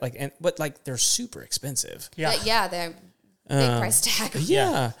things like that. But they're super expensive. Yeah, they're big price tag.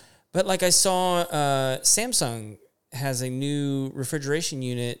 Yeah. But like I saw Samsung has a new refrigeration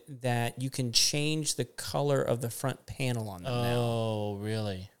unit that you can change the color of the front panel on them now. Oh,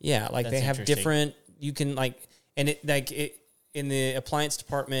 really? Yeah, like That's they have interesting. different, you can in the appliance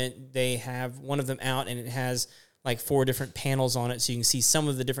department, they have one of them out and it has like 4 different panels on it, so you can see some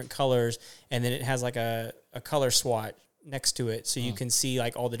of the different colors, and then it has like a color swatch next to it, so you can see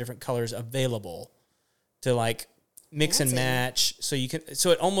like all the different colors available to like mix and match. So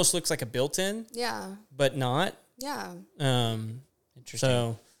it almost looks like a built-in, but not. Interesting.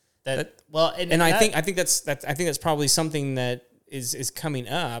 So and I think that's probably something that is coming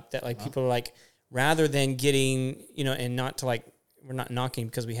up, that like people are like, rather than getting, and not to like, we're not knocking,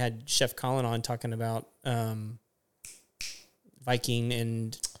 because we had Chef Colin on talking about Viking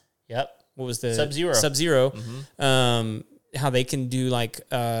and what was the Sub-Zero. How they can do like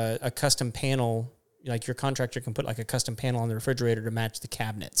a custom panel, like your contractor can put like a custom panel on the refrigerator to match the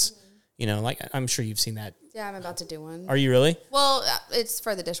cabinets. Like I'm sure you've seen that. Yeah, I'm about to do one. Are you really? Well, it's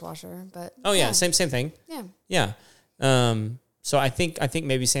for the dishwasher, but oh yeah, same thing. Yeah. So I think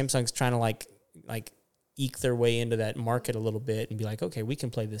maybe Samsung's trying to like eke their way into that market a little bit and be like, okay, we can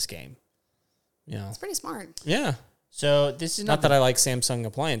play this game. It's pretty smart. Yeah. So this is not that I like Samsung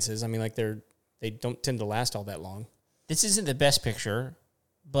appliances. I mean, like they don't tend to last all that long. This isn't the best picture,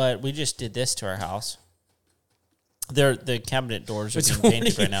 but we just did this to our house. The cabinet doors are being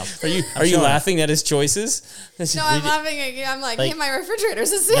painted right now. Are you laughing at his choices? No, I'm laughing at, I'm like, hey, my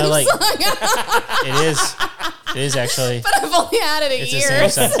refrigerator's a Samsung. No, like, it is actually. But I've only had it a year.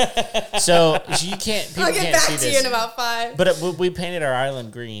 It's a Samsung. So you can't. People I'll get can't back see to this. you in about 5. But we painted our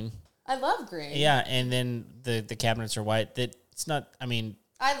island green. I love green. Yeah, and then the cabinets are white. It's not. I mean.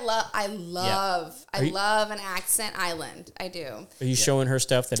 I love an accent island. I do. Are you showing her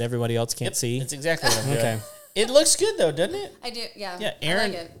stuff that everybody else can't see? That's exactly what I'm doing. Okay. It looks good though, doesn't it? I do, yeah. Yeah, Aaron. I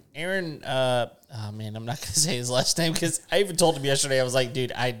like it. Aaron. Oh man, I'm not gonna say his last name because I even told him yesterday. I was like,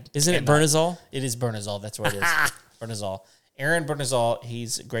 dude, Isn't it Bernazol? It is Bernazol. That's what it is. Bernazol. Aaron Bernazol.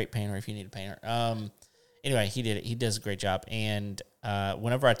 He's a great painter. If you need a painter. Anyway, he did it. He does a great job. And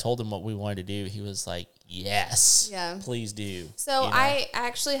whenever I told him what we wanted to do, he was like, yes, please do. So I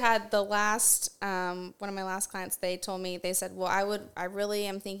actually had the last one of my last clients. They told me, they said, well, I really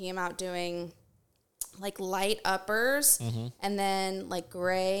am thinking about doing like light uppers and then like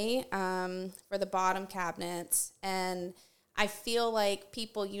gray for the bottom cabinets. And I feel like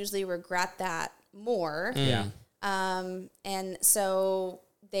people usually regret that more. Yeah. And so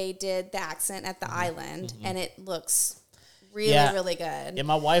they did the accent at the island and it looks really, really good. And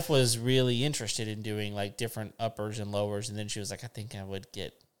my wife was really interested in doing like different uppers and lowers. And then she was like, I think I would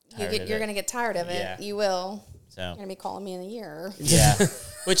get tired of it. You're going to get tired of it. Yeah. You will. So You're going to be calling me in a year. Yeah.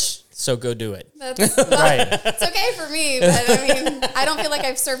 So go do it. Right. Right. It's okay for me, but I mean, I don't feel like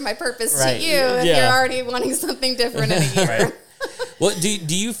I've served my purpose to you if you're already wanting something different in a year. Right. Well,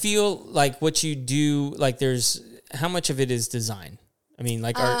 do you feel like what you do, like how much of it is design? I mean,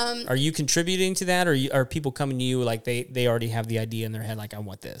 like, are you contributing to that, or are people coming to you like they already have the idea in their head, like I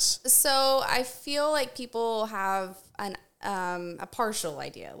want this? So I feel like people have a partial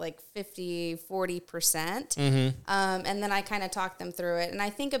idea, like 50-40%. And then I kind of talk them through it. And I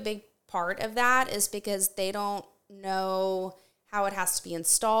think a big part of that is because they don't know how it has to be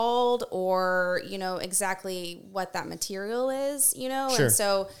installed or, exactly what that material is, Sure. And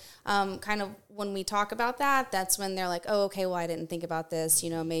so kind of when we talk about that, that's when they're like, oh, okay, well, I didn't think about this,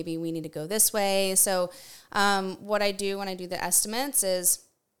 maybe we need to go this way. So what I do when I do the estimates is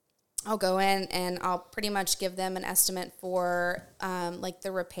I'll go in and I'll pretty much give them an estimate for like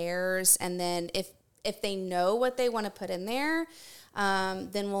the repairs. And then if they know what they want to put in there,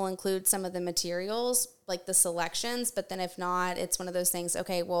 then we'll include some of the materials, like the selections. But then if not, it's one of those things,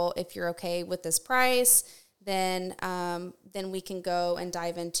 okay, well, if you're okay with this price, then we can go and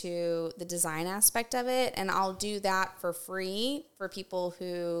dive into the design aspect of it. And I'll do that for free for people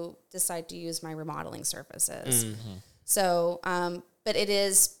who decide to use my remodeling services. Mm-hmm. So, but it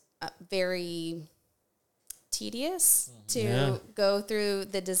is very tedious to go through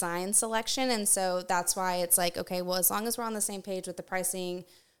the design selection. And so that's why it's like, okay, well, as long as we're on the same page with the pricing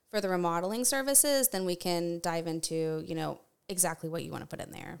for the remodeling services, then we can dive into, exactly what you want to put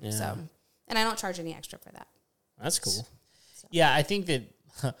in there. Yeah. So, and I don't charge any extra for that. That's cool. So. Yeah, I think that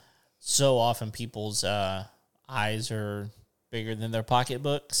so often people's eyes are bigger than their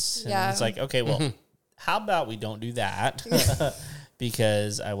pocketbooks. And it's like, okay, well, how about we don't do that?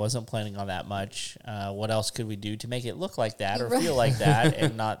 Because I wasn't planning on that much. What else could we do to make it look like that or feel like that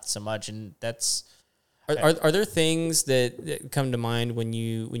and not so much? And that's... Are there things that come to mind when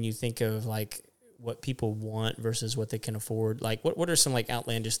you think of like what people want versus what they can afford? Like what are some like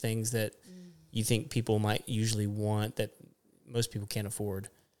outlandish things that you think people might usually want that most people can't afford?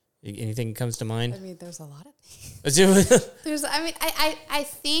 Anything comes to mind? I mean, there's a lot of things. I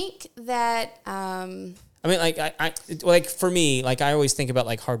think that... I mean, like I for me, like I always think about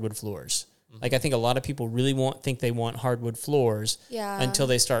like hardwood floors. Like I think a lot of people really think they want hardwood floors until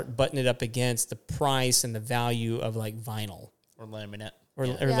they start buttoning it up against the price and the value of like vinyl or laminate or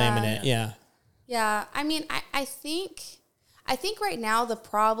laminate. Yeah. Yeah. I mean, I think right now the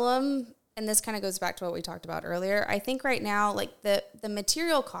problem, and this kind of goes back to what we talked about earlier, I think right now, like the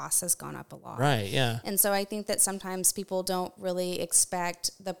material cost has gone up a lot. Right, yeah. And so I think that sometimes people don't really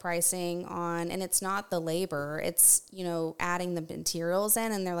expect the pricing on, and it's not the labor, it's, adding the materials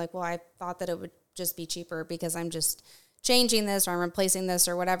in, and they're like, well, I thought that it would just be cheaper because I'm just changing this or I'm replacing this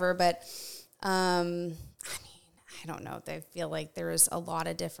or whatever. But, I mean, I don't know. I feel like there's a lot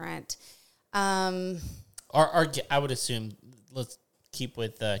of different... I would assume, let's keep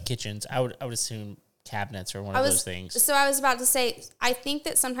with kitchens. I would assume cabinets are one of those things. So I was about to say, I think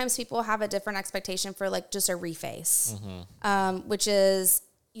that sometimes people have a different expectation for like just a reface, which is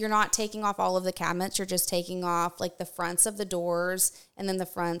you're not taking off all of the cabinets. You're just taking off like the fronts of the doors and then the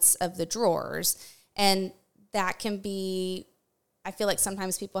fronts of the drawers. And that can be, I feel like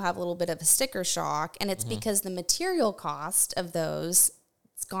sometimes people have a little bit of a sticker shock, and it's because the material cost of those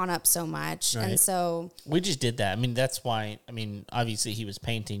gone up so much. Right. And so we just did that. I mean, that's why, obviously he was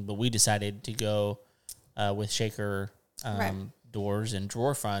painting, but we decided to go with shaker doors and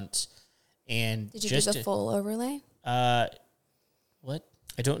drawer fronts. And did you do the full overlay? What?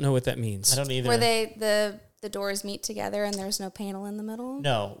 I don't know what that means. I don't either. Where the doors meet together and there's no panel in the middle?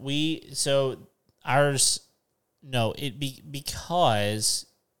 No, because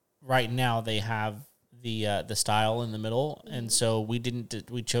right now they have the style in the middle, and so we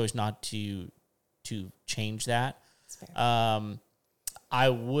chose not to change that. I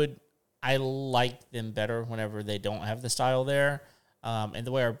like them better whenever they don't have the style there. And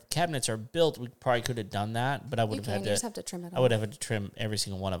the way our cabinets are built, we probably could have done that, but I would have had to trim it off. I would have had to trim every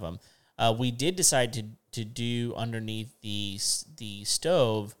single one of them. We did decide to do underneath the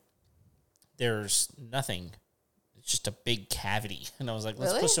stove. There's nothing. It's just a big cavity, and I was like,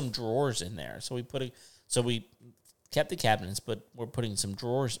 let's put some drawers in there. So we kept the cabinets, but we're putting some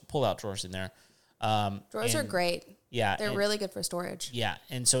pull-out drawers in there. Drawers are great. Yeah, they're really good for storage. Yeah,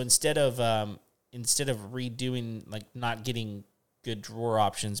 and so instead of redoing, like not getting good drawer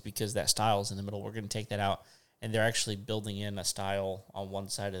options because that style is in the middle, we're going to take that out, and they're actually building in a style on one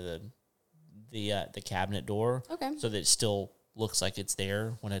side of the cabinet door, so that it still looks like it's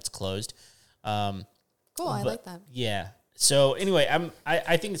there when it's closed. Cool, I like that. Yeah. So anyway,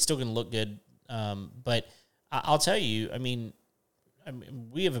 I think it's still going to look good, but I'll tell you, I mean,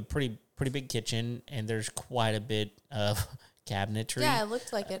 we have a pretty big kitchen, and there's quite a bit of cabinetry. Yeah, it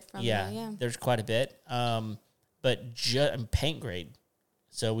looked like it from there, yeah. There's quite a bit, but paint grade.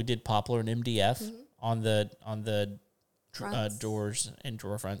 So we did poplar and MDF on the doors and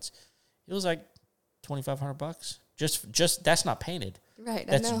drawer fronts. It was like $2,500. Just that's not painted. Right.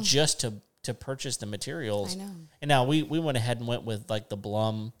 That's just to purchase the materials. I know. And now we went ahead and went with like the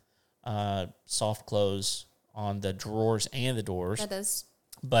Blum soft close on the drawers and the doors. That does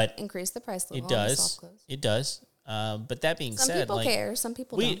increase the price a little. It does. It does. But that being said, some people care, some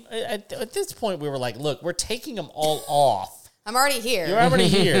people don't. At this point, we were like, look, we're taking them all off. I'm already here. You're already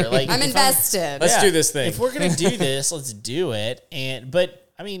here. Like I'm invested. Let's do this thing. If we're gonna do this, let's do it. But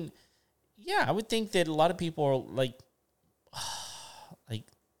I mean, yeah, I would think that a lot of people are like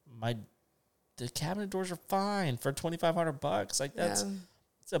the cabinet doors are fine for $2,500. Like it's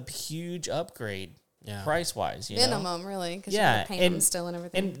a huge upgrade, price wise. Minimum, really, because you have to paint them still and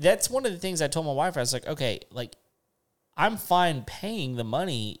everything. And that's one of the things I told my wife. I was like, okay, like I'm fine paying the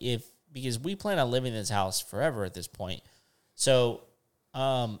money because we plan on living in this house forever at this point. So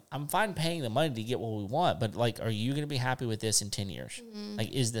I'm fine paying the money to get what we want. But like, are you going to be happy with this in 10 years? Mm-hmm.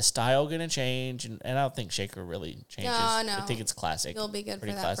 Like, is the style going to change? And I don't think Shaker really changes. No. I think it's classic. It'll be good for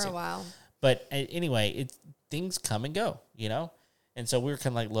that classic. For a while. But anyway, things come and go, And so we were kind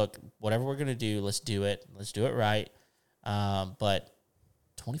of like, look, whatever we're going to do, let's do it. Let's do it right. But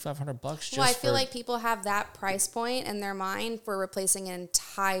 $2,500 just I feel like people have that price point in their mind for replacing an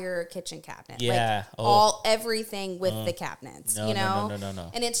entire kitchen cabinet. Yeah. Like everything with the cabinets, No.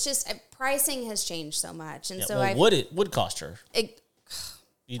 And it's just, pricing has changed so much. And it would cost her. Tell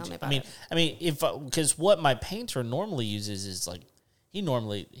me about it. I mean, because what my painter normally uses is like, he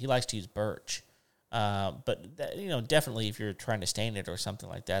likes to use birch. But that, definitely if you're trying to stain it or something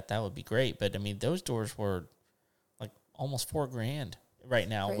like that, that would be great. But I mean, those doors were like almost $4,000 right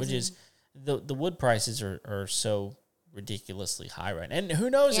now, Crazy. Which is the wood prices are so ridiculously high right now. And who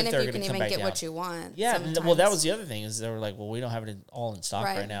knows if they're going to come back down. And if you can even get what you want. Yeah, sometimes. well, that was the other thing is they were like, well, we don't have it all in stock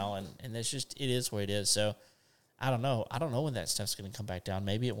right now, and it's just it is what it is. So I don't know when that stuff's going to come back down.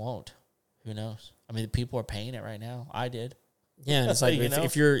 Maybe it won't. Who knows? I mean, people are paying it right now. I did. Yeah, it's like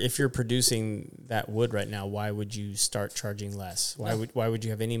if you're producing that wood right now, why would you start charging less? Why would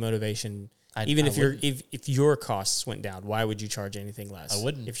you have any motivation? If your costs went down, why would you charge anything less? I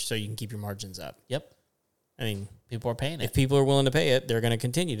wouldn't. So you can keep your margins up. Yep. I mean, people are paying it. If people are willing to pay it, they're going to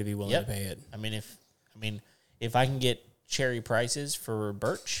continue to be willing to pay it. I mean, if I can get cherry prices for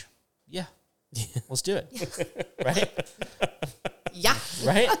birch, let's do it. Right? Yeah.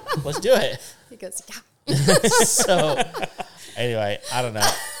 Right? Let's do it. He goes, yeah. So anyway, I don't know.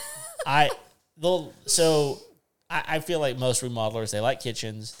 I feel like most remodelers, they like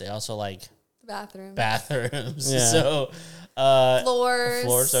kitchens. They also like bathrooms. Yeah. So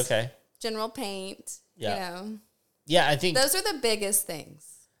floors, okay. General paint. Yeah. You know. Yeah, I think those are the biggest things.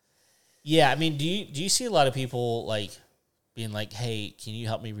 Yeah, I mean, do you see a lot of people like being like, "Hey, can you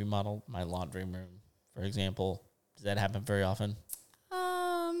help me remodel my laundry room?" For example, does that happen very often?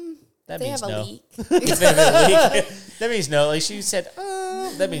 That they means have a no. leak. That means no. Like she said,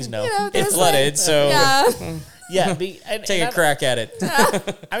 that means no. You know, it flooded, so yeah. Take a crack at it.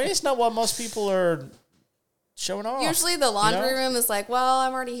 I mean, it's not what most people are showing off. Usually the laundry room is like, well,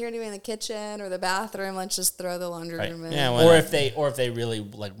 I'm already here doing the kitchen or the bathroom. Let's just throw the laundry room in. Yeah, or if they really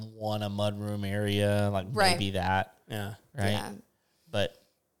like want a mudroom area, like maybe that. Yeah. Right. Yeah. But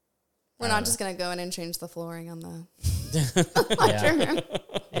we're not just gonna go in and change the flooring on the laundry room.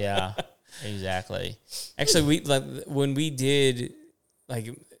 Yeah. Exactly. Actually, when we did, like,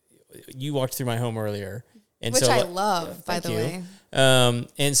 you walked through my home earlier. And which so, I love, by the way.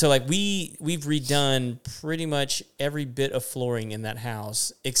 And so, like, we've redone pretty much every bit of flooring in that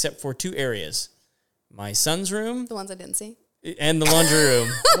house except for 2 areas: my son's room, the ones I didn't see, and the laundry room.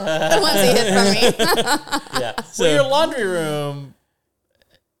 The ones he hid from me. Yeah. So your laundry room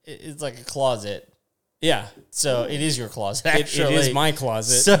is like a closet. Yeah. So it is your closet. Actually, it is my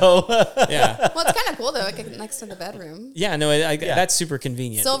closet. So yeah. Well, it's kind of cool though. It next to the bedroom. Yeah. No, that's super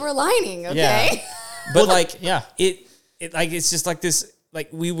convenient. Silver lining. Okay. Yeah. But it's just like this. Like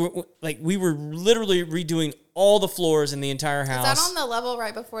we were literally redoing all the floors in the entire house. Is that on the level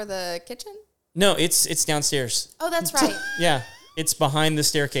right before the kitchen? No, it's downstairs. Oh, that's right. Yeah, it's behind the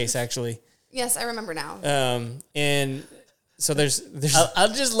staircase actually. Yes, I remember now. And so there's. I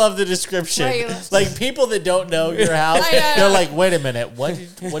just love the description. Right. Like people that don't know your house, they're like, "Wait a minute, what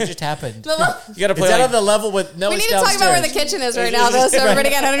just happened?" You got to play. Is that on the level with no? We need to talk about where the kitchen is right now, though, so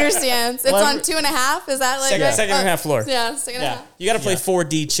everybody can understand. It's on 2.5. Is that like second and a half floor? Yeah, second and a half. You got to play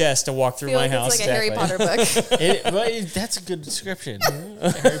 4D chess to walk through my house. It's like a Harry Potter book. That's a good description.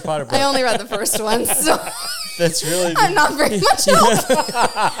 A Harry Potter book. I only read the first one, so that's really. I'm not very much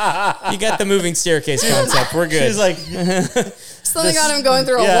help. You got the moving staircase concept. We're good. She's like. Something got him going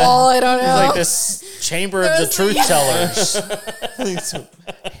through a wall. I don't know. Like this chamber of the truth tellers.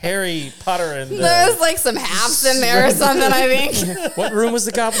 Harry Potter and there's like some halves in there or something. I think. What room was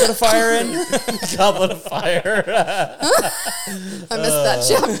the Goblet of Fire in? Goblet of Fire. I missed that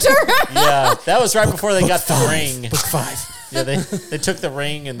chapter. Yeah, that was right before they got the ring. Book 5. Yeah, they took the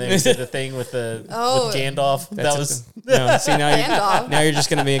ring and they did the thing with with Gandalf. That was no. See now you're just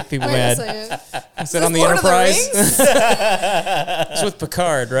gonna make people mad. Is that on the Lord Enterprise? It's with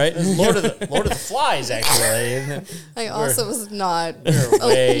Picard, right? Lord of the Flies, actually. I also was not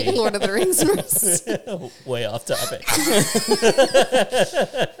way. Lord of the Rings nurse. Way off topic.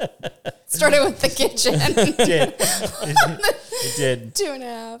 Started with the kitchen. It did. It did.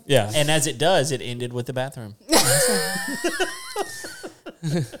 2.5. Yeah. And as it does, it ended with the bathroom. I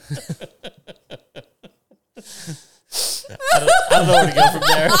don't know where to go from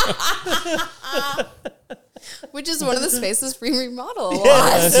there. Which is one of the spaces we remodel a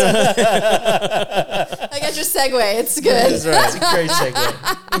lot. I got your segue. It's good. That's right. It's a great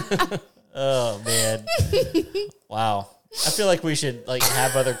segue. Oh, man. Wow. I feel like we should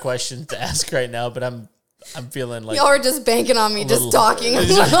have other questions to ask right now, but I'm feeling like y'all are just banking on me just talking.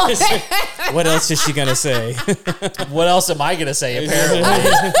 What else is she gonna say? What else am I gonna say?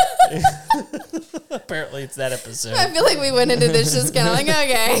 Apparently, apparently it's that episode. I feel like we went into this just kind of like,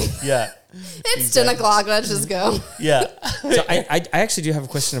 okay, Yeah, it's 10 o'clock. Let's just go. yeah. So I actually do have a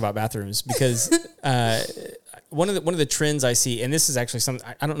question about bathrooms because one of the trends I see, and this is actually something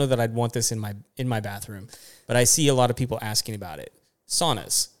I don't know that I'd want this in my bathroom, but I see a lot of people asking about it.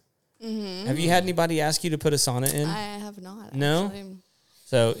 Saunas. Mm-hmm. Have you had anybody ask you to put a sauna in? I have not. No. Actually.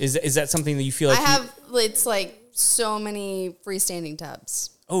 So is that something that you feel like I have? It's like so many freestanding tubs.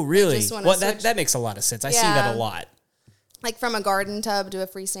 Oh, really? Well, that makes a lot of sense. I see that a lot. Like from a garden tub to a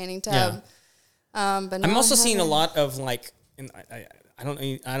freestanding tub. Yeah. But no, I'm also seeing a lot of like, and I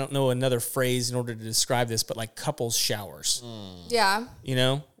don't know another phrase in order to describe this, but like couples showers. Yeah. You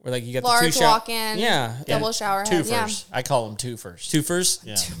know, Where like you got large the 2 shower. walk-in, double shower head. Twofers. Yeah. I call them twofers. Twofers?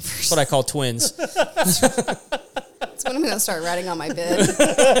 Yeah. That's what I call twins. That's what I'm going to start writing on my bed. A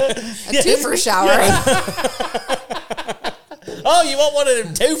twofer shower. Oh, you want one of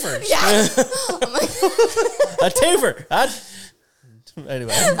them twofers? Yeah. A twofer.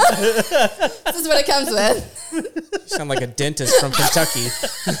 Anyway. This is what it comes with. You sound like a dentist from Kentucky.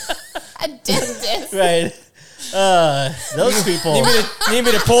 A dentist. Right. Those people. Need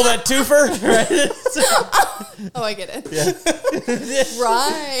me to pull that twofer? Right. Oh, I get it. Yeah.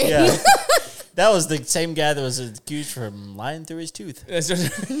 Right. Yeah. That was the same guy that was accused for lying through his tooth.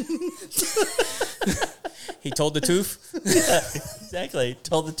 He told the tooth? Yeah, exactly.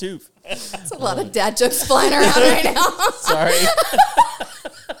 Told the tooth. That's a lot of dad jokes flying around right now. Sorry.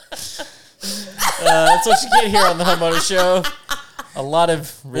 That's what you get here on the Homeowner Show. A lot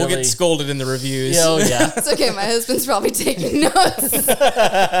of really... We'll get scolded in the reviews. Oh, yeah. It's okay. My husband's probably taking notes.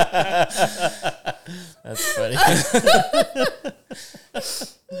 That's funny.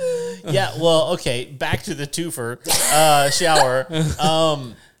 Yeah, well, okay. Back to the twofer shower.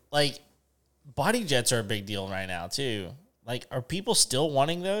 Like, body jets are a big deal right now, too. Like, are people still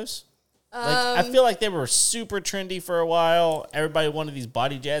wanting those? Like, I feel like they were super trendy for a while. Everybody wanted these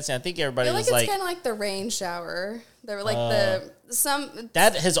body jets, and I think everybody I feel was like like... it's kind of like the rain shower. They were like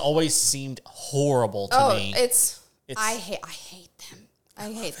That has always seemed horrible to me. I hate them.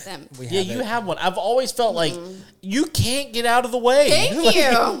 I hate them. You have one. I've always felt like you can't get out of the way. Thank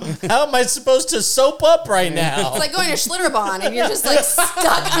you. How am I supposed to soap up right now? It's like going to Schlitterbahn and you're just like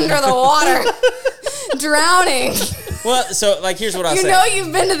stuck under the water, drowning. Well, so like here's what I'll say. You know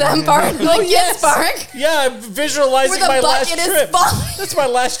you've been to that park, like yes, park. Yeah, I'm visualizing Where the my last bucket is trip. falling. That's my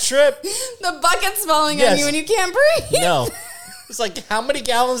last trip. The bucket's falling on Yes. you and you can't breathe. No. It's like, how many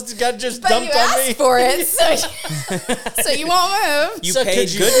gallons got just But dumped you on asked me? for it, so you won't move. You So paid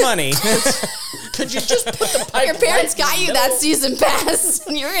could you- good money. Could you just put the pipe Your parents right got you in the that middle? season pass,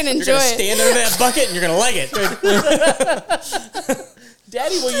 and you're gonna You're enjoy going to it. stand under that bucket and you're going to leg it.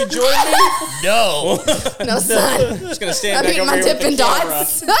 Daddy, will you join me? No. No, son. I'm just going to stand I'm back eating over my here with the Dippin' camera.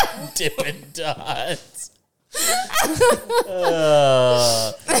 Dots. Dippin' Dots.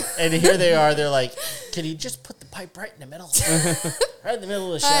 And here they are. They're like, can you just put the pipe right in the middle? Right in the middle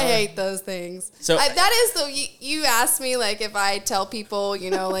of the shower. I hate those things. So- that is though. You asked me like if I tell people,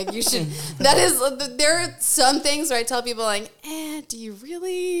 like you should. That is there are some things where I tell people like, do you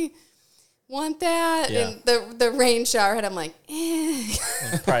really want that? Yeah. And the rain shower head, I'm like,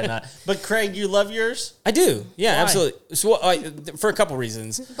 Probably not. But Craig, you love yours? I do. Yeah, Why? absolutely. So for a couple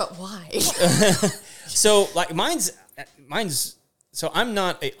reasons. but why? So like mine's so I'm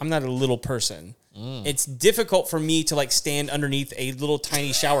not a little person. It's difficult for me to like stand underneath a little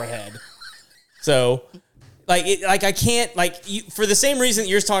tiny shower head. So I can't for the same reason that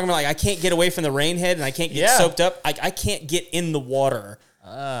you're talking about, like I can't get away from the rain head and I can't get soaked up. I can't get in the water.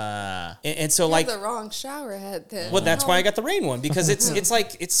 And so You like have the wrong shower head then. well, that's why I got the rain one, because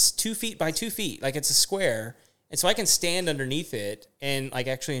it's 2 feet by 2 feet, like it's a square, and so I can stand underneath it and like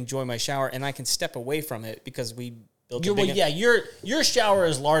actually enjoy my shower, and I can step away from it because we built a big. Your shower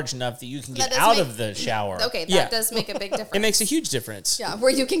is large enough that you can get does out make- of the shower. Okay, that Yeah. does make a big difference. It makes a huge difference. yeah,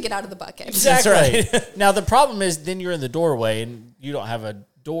 where you can get out of the bucket. Exactly. Now the problem is then you're in the doorway and you don't have a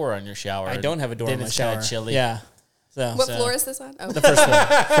door on your shower. I don't have a door then in my it's shower. kind of chilly. Yeah. So What floor is this on? Oh, the first floor.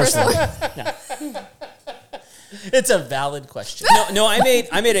 First floor. It's a valid question. No, I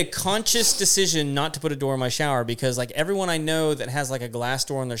made a conscious decision not to put a door in my shower because like everyone I know that has like a glass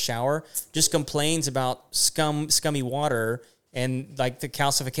door in their shower just complains about scummy water and like the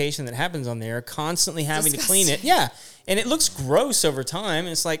calcification that happens on there, constantly having to clean it. Yeah, and it looks gross over time. And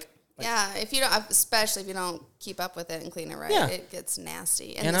it's like yeah, if you don't, especially if you don't keep up with it and clean it right, Yeah. it gets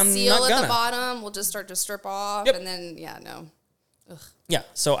nasty. And And the I'm seal not at gonna. the bottom will just start to strip off, Yep. and then no. yeah.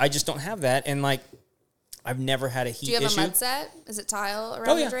 So I just don't have that, and like I've never had a heat Do you have issue. a mud set? Is it tile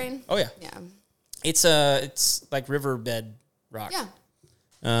around the drain? Oh yeah. Yeah. It's like riverbed rock. Yeah.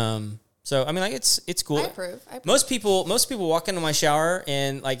 So I mean, like it's cool. I approve. Most people walk into my shower,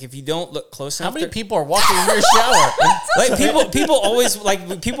 and like if you don't look close How enough, many they're- people are walking in your shower? like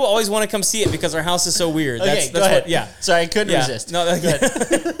people always want to come see it because our house is so weird. Okay, That's go ahead. what, yeah. Sorry, I couldn't Yeah. resist. No,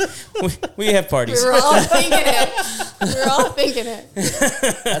 we have parties. We were all thinking it. We were all thinking it.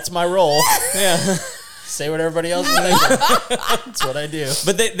 That's my role. Yeah. Say what everybody else is thinking. That's what I do.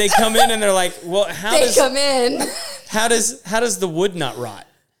 But they come in and they're like, well, They come in. how does the wood not rot?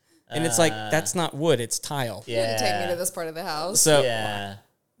 And it's like, that's not wood, it's tile. You didn't take me to this part of the house. So Yeah.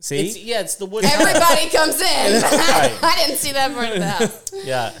 see? It's the wood. Everybody comes in. Right. I didn't see that part of the house.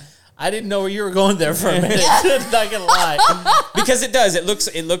 Yeah. I didn't know where you were going there for a minute. Not gonna lie, because it does. It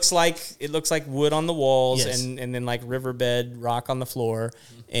looks like wood on the walls, Yes. and then like riverbed rock on the floor,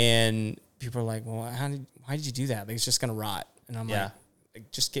 and people are like, "Well, why did you do that? Like, it's just gonna rot." And I'm like,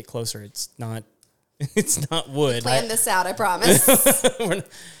 "Just get closer. It's not wood." Plan this out, I promise.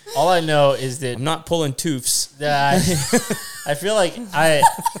 all I know is that I'm not pulling toofs. I feel like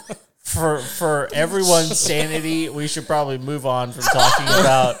for everyone's sanity, we should probably move on from talking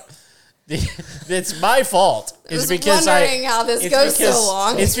about. It's my fault. It's because wondering how this goes so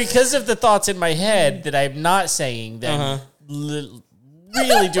long. It's because of the thoughts in my head that I'm not saying that I'm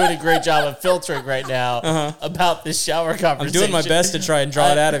really doing a great job of filtering right now about this shower conversation. I'm doing my best to try and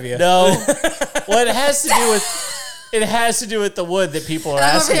draw it out of you. No, well, it has to do with the wood that people are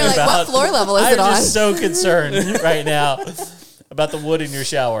asking over here about. like, what floor level is it on? I'm just so concerned right now about the wood in your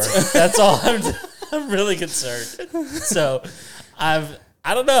shower. That's all. I'm really concerned. So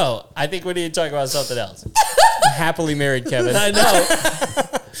I don't know. I think we need to talk about something else. Happily married, Kevin. I know.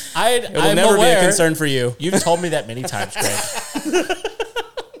 It'll never be a concern for you. You've told me that many times, Greg.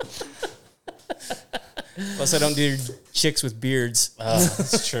 Plus, I don't do chicks with beards. Oh,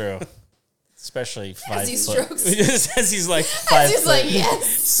 that's true. Especially 5 As he foot. strokes. As he's like, As he's like, yes.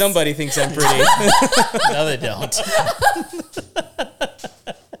 somebody thinks I'm pretty. No, they don't.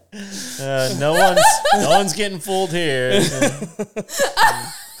 No one's getting fooled here.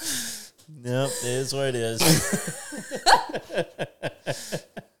 Nope, it is what it is.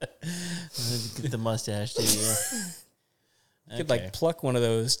 Get the mustache to you. You could like pluck one of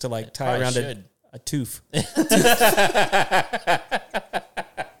those to like tie around a tooth. Just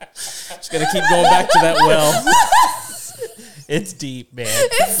gotta keep going back to that well. It's deep, man.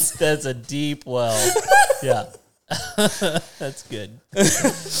 That's a deep well. Yeah. That's good.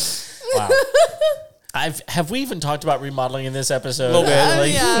 Wow. Have we even talked about remodeling in this episode? A little bit.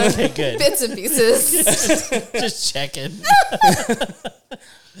 Like, yeah. Okay, good. Bits and pieces. Just checking.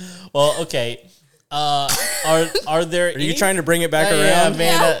 Well, okay. Are there? Are you trying to bring it back around? Yeah,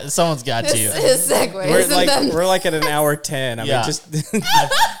 man. Someone's got to. His segues. We're like at an hour 10. I mean, just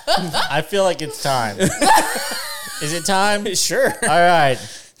I feel like it's time. Is it time? Sure. All right.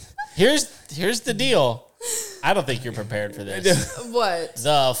 Here's the deal. I don't think you're prepared for this. What?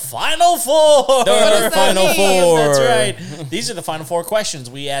 The Final Four. What does that Final mean? Four. That's right. These are the Final Four questions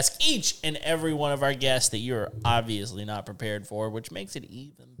we ask each and every one of our guests that you're obviously not prepared for, which makes it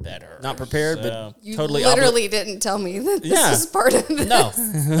even better. Not prepared, but You totally literally didn't tell me that this was part of this. No,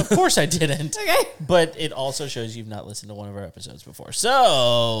 of course I didn't. Okay. But it also shows you've not listened to one of our episodes before.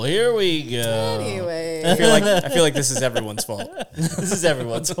 So here we go. Anyway. I feel like this is everyone's fault. This is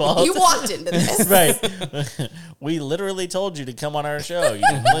everyone's fault. You walked into this. Right. We literally told you to come on our show. You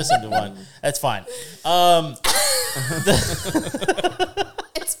didn't listen to one. That's fine.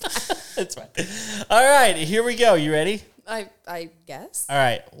 It's fine. All right, here we go. You ready? I guess. All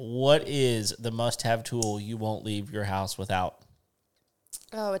right. What is the must-have tool you won't leave your house without?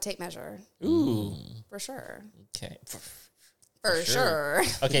 Oh, a tape measure. Ooh. For sure. Okay. For sure.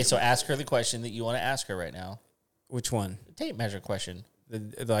 Okay, so ask her the question that you want to ask her right now. Which one? The tape measure question. Do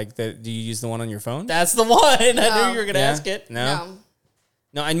you use the one on your phone? That's the one. I knew you were going to ask it. No,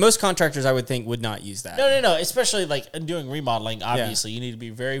 and most contractors I would think would not use that. No. Especially like doing remodeling. Obviously, you need to be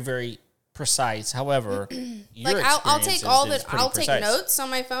very, very precise. However, your like I'll take all the pretty take precise. notes on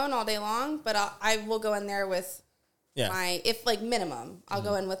my phone all day long, but I will go in there with my minimum. I'll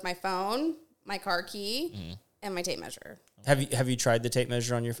go in with my phone, my car key, and my tape measure. Have you tried the tape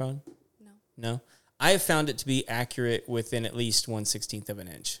measure on your phone? No. I have found it to be accurate within at least 1/16 of an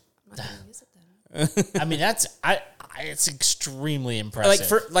inch. I'm not gonna use it then. I mean, it's extremely impressive.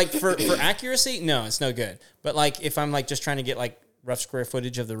 For accuracy, no, it's no good. But like if I'm like just trying to get like rough square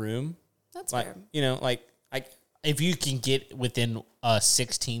footage of the room, That's like fair. If you can get within a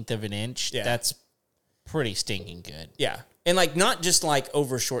 1/16 of an inch, that's pretty stinking good. Yeah. And like not just like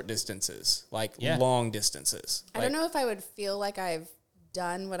over short distances, like long distances. I don't know if I would feel like I've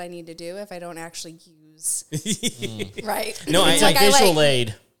done what I need to do if I don't actually use right. No, it's like visual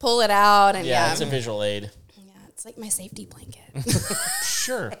aid. Pull it out and it's a visual aid. Yeah, it's like my safety blanket.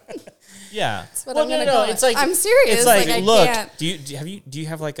 Sure. Yeah. That's what I'm gonna call it. It's like I'm serious. It's like I look. can't. Do you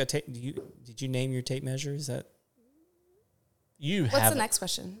have like a tape? Did you name your tape measure? Is that? What's the next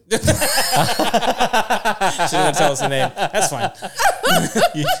question? She didn't tell us the name. That's fine.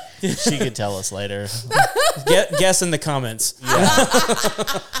 She could tell us later. Guess in the comments.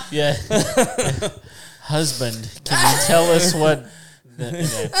 Yeah. Husband, can you tell us what?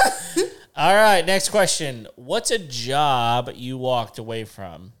 All right, next question. What's a job you walked away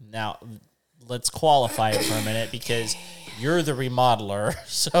from? Now, let's qualify it for a minute because you're the remodeler.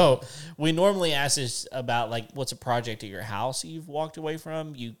 So we normally ask this about like what's a project at your house you've walked away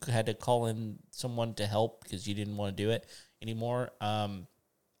from. You had to call in someone to help because you didn't want to do it anymore.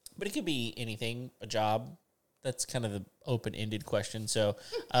 But it could be anything, a job. That's kind of the open-ended question. So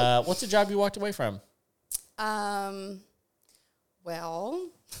what's a job you walked away from? Well,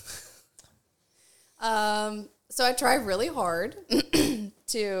 so I try really hard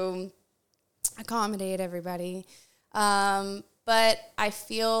to accommodate everybody. But I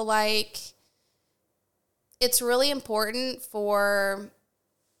feel like it's really important for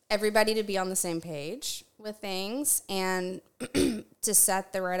everybody to be on the same page with things and to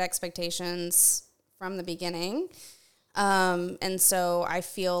set the right expectations from the beginning. And so I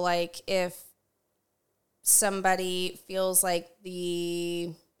feel like if somebody feels like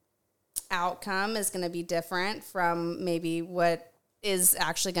the outcome is going to be different from maybe what is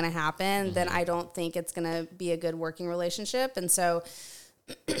actually going to happen, then I don't think it's going to be a good working relationship. And so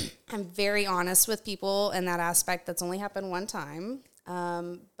I'm very honest with people in that aspect. That's only happened one time.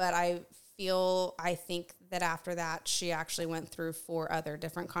 But I think that after that, she actually went through 4 other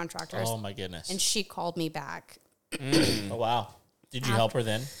different contractors. Oh my goodness. And she called me back. Oh, wow. Did you help her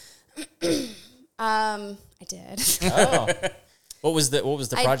then? I did. Oh. What was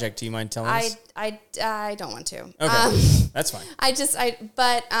the project? Do you mind telling us? I don't want to. Okay. That's fine. I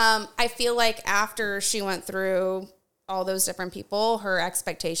feel like after she went through all those different people, her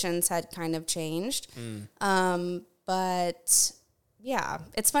expectations had kind of changed. But yeah,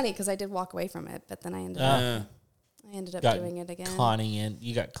 it's funny because I did walk away from it, but then I ended up doing it again.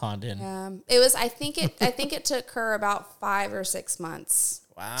 You got conned in. It was. I think it took her about 5 or 6 months.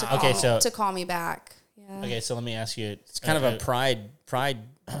 Wow. To call me back. Yeah. Okay, so let me ask you. It's kind of a pride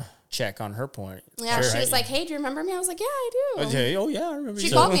check on her point. Yeah, Sure, she was right. like, "Hey, do you remember me?" I was like, "Yeah, I do." Okay. Oh yeah, I remember.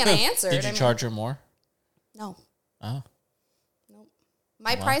 She called me and I answered. Did you charge her more? No. Oh. Nope.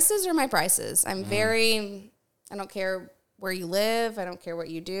 My prices are my prices. I don't care where you live. I don't care what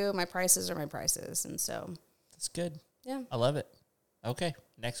you do. My prices are my prices. And so. That's good. Yeah. I love it. Okay.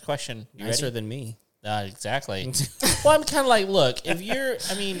 Next question. You Nicer ready? than me. Exactly. Well, I'm kind of like, look, if you're,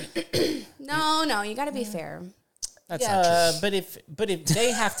 No, you got to be fair. That's not true. but if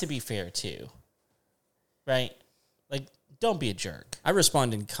they have to be fair too, right? Like, don't be a jerk. I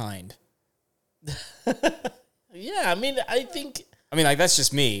respond in kind. Yeah, I think. Like, that's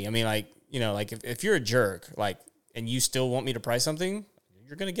just me. If you're a jerk, like, and you still want me to price something,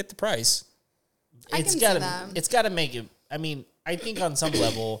 you're going to get the price. It's got to make it. I think on some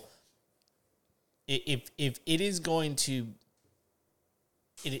level, if it is going to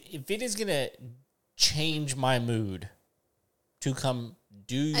change my mood to come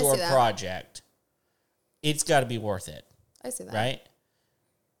do your project, it's got to be worth it. I see that. Right?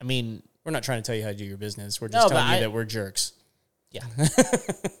 We're not trying to tell you how to do your business. We're just telling you that we're jerks. Yeah.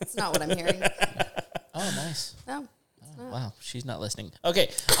 That's not what I'm hearing. Oh, nice. No. Wow, she's not listening. Okay.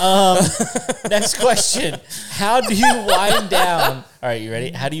 Next question. How do you wind down? All right, you ready?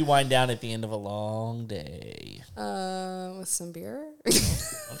 How do you wind down at the end of a long day? With some beer.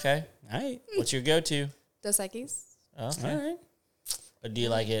 Okay. All right. What's your go-to? Dos Equis. Okay. All right. Or do you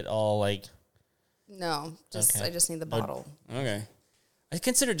like it all like? No, Okay. I just need the bottle. Okay. I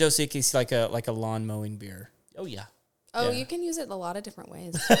consider Dos Equis like a lawn mowing beer. Oh yeah. Oh, Yeah. you can use it in a lot of different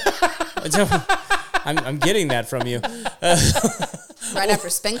ways. I'm getting that from you. Right after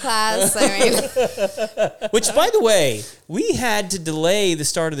spin class. Which, by the way, we had to delay the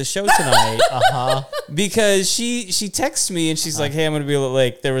start of the show tonight because she texts me and she's like, "Hey, I'm going to be a little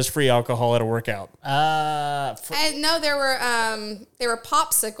late. There was free alcohol at a workout." No, there were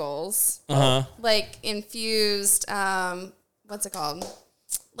popsicles, like infused. What's it called?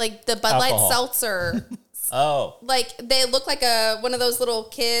 Like the Bud Light seltzer. Oh. Like they look like one of those little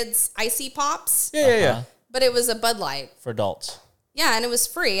kids icy pops. Yeah. But it was a Bud Light. For adults. Yeah, and it was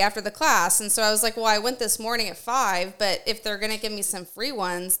free after the class. And so I was like, well, I went this morning at 5, but if they're going to give me some free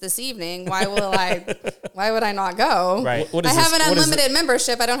ones this evening, why would I not go? Right. What I is have this? an unlimited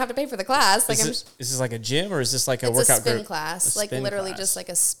membership. I don't have to pay for the class. Like Is this like a gym or is this like a it's workout a spin group? class. A Like spin literally class. just like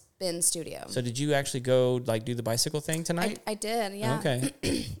a spin studio. So did you actually go like do the bicycle thing tonight? I did, yeah. Okay.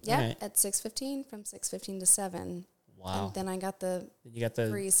 Yeah, Right. at 6:15 from 6:15 to 7. Wow. And then I got the You got the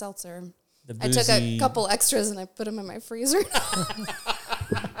free seltzer. the I took a boozy- couple extras and I put them in my freezer. How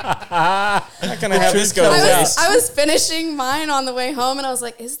can I have this go to waste? I was finishing mine on the way home and I was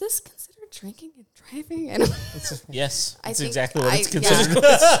like, is this considered drinking and driving? And Yes. I That's think exactly what it's yeah. considered.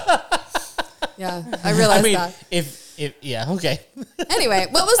 Yeah, I realized that. if yeah, okay. Anyway,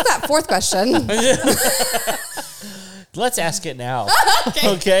 what was that fourth question? let's ask it now.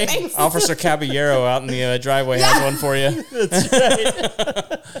 Okay. Officer Caballero out in the driveway has one for you. That's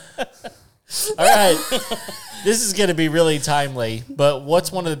right. All right. This is going to be really timely, but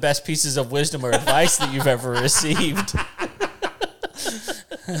what's one of the best pieces of wisdom or advice that you've ever received?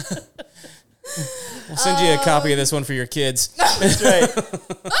 We'll send you a copy of this one for your kids. That's right.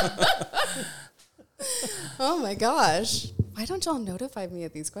 Oh my gosh. Why don't y'all notify me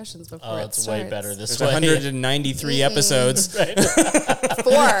of these questions before it it's starts? way better this There's way. 193 episodes. Right.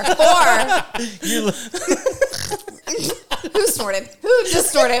 Four. Who snorted? Who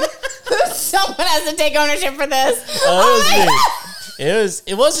just snorted? Someone has to take ownership for this.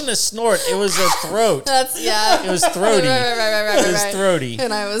 It wasn't a snort. It was a throat. It was throaty. Right. It was throaty.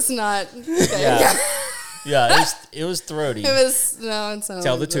 And I was not. Okay. Yeah. Yeah, it was throaty. It was no. It sounded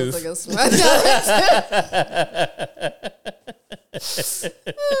Tell the like tooth. Like a snort.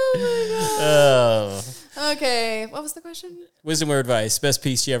 Oh. Okay. What was the question? Wisdom or advice? Best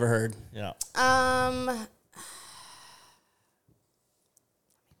piece you ever heard? Yeah.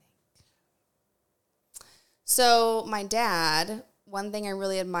 So my dad, one thing I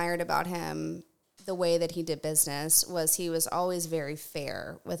really admired about him, the way that he did business, was he was always very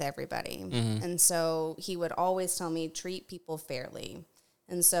fair with everybody. Mm-hmm. And so he would always tell me, treat people fairly.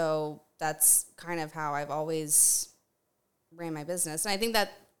 And so that's kind of how I've always ran my business. And I think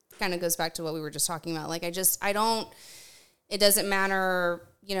that kind of goes back to what we were just talking about. Like, it doesn't matter,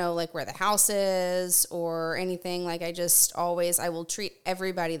 like where the house is or anything. Like, I will treat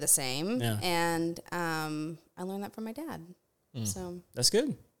everybody the same. Yeah. And I learned that from my dad. So That's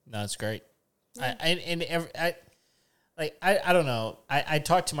good. No, it's great. Yeah. I don't know. I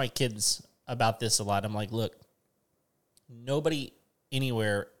talk to my kids about this a lot. I'm like, look, nobody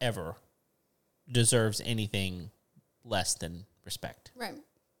anywhere ever deserves anything less than respect. Right.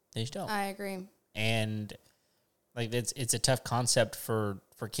 They just don't. I agree. And like it's a tough concept for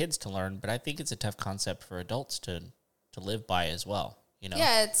kids to learn, but I think it's a tough concept for adults to live by as well.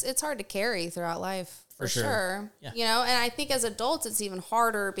 Yeah, it's hard to carry throughout life for sure. Yeah. And I think as adults it's even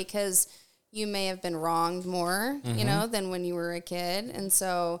harder because you may have been wronged more, than when you were a kid. And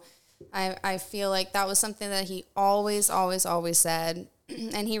so I feel like that was something that he always said,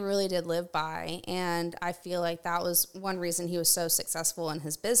 and he really did live by. And I feel like that was one reason he was so successful in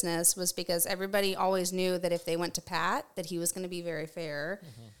his business, was because everybody always knew that if they went to Pat, that he was going to be very fair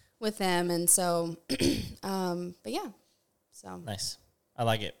with them. And so, but yeah, so. Nice. I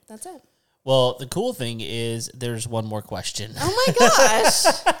like it. That's it. Well, the cool thing is there's one more question. Oh my gosh.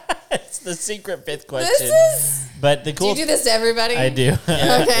 It's the secret fifth question. But the cool. Do you do this to everybody? I do.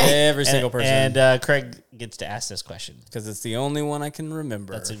 Okay. Every single person. And Craig gets to ask this question because it's the only one I can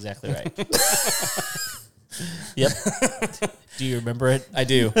remember. That's exactly right. Yep. Do you remember it? I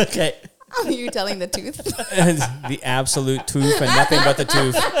do. Okay. Oh, are you telling the truth? The absolute truth and nothing but the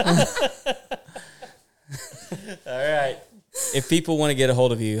truth. All right. If people want to get a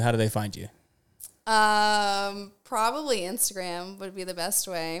hold of you, how do they find you? Probably Instagram would be the best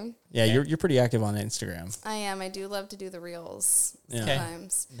way. Yeah, you're pretty active on Instagram. I am. I do love to do the reels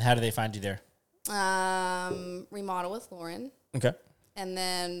sometimes. Okay. How do they find you there? Remodel with Lauren. Okay. And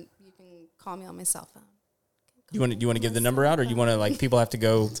then you can call me on my cell phone. You want to give the number out, or you want to like people have to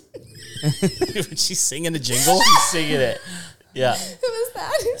go? She's singing a jingle. She's singing it. Yeah. Who was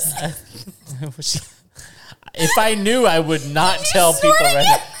that? If I knew, I would not tell people right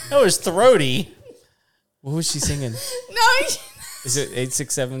now. That was throaty. What was she singing? No. Is it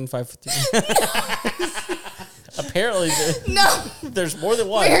 86753? Apparently, No. There's more than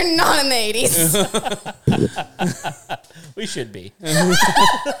one. We're not in the 80s. We should be.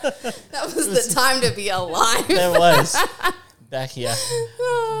 That was the time to be alive. That was. Back, yeah.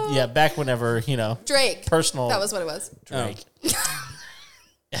 Yeah, back whenever, Drake. Personal. That was what it was. Drake.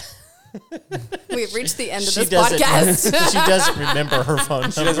 We've reached the end of this podcast. She doesn't remember her phone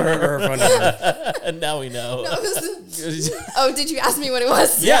number. She doesn't remember her phone number. And now we know. No, oh, did you ask me what it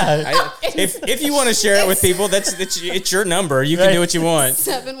was? Yeah. If you want to share it with people, it's your number. You can do what you want.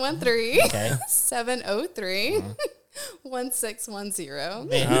 713-703. 1610.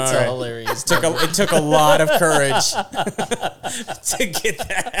 Man, it's hilarious. It took a lot of courage to get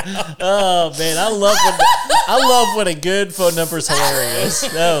that out. Oh man, I love when a good phone number is hilarious.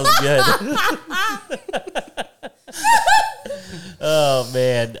 That was good. Oh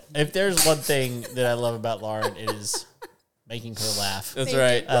man, if there's one thing that I love about Lauren, it is making her laugh. That's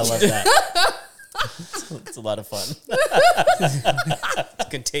right. I love that. It's a lot of fun.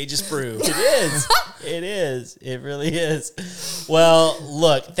 Contagious brew. It is. It is. It really is. Well,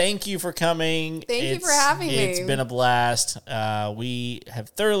 look, thank you for coming. Thank you for having me. It's been a blast. We have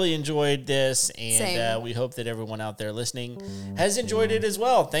thoroughly enjoyed this, and we hope that everyone out there listening has enjoyed it as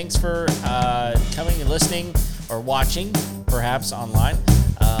well. Thanks for coming and listening or watching, perhaps online.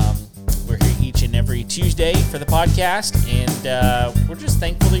 We're here each and every Tuesday for the podcast, and we're just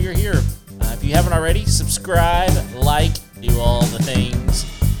thankful that you're here. If you haven't already, subscribe, like, do all the things.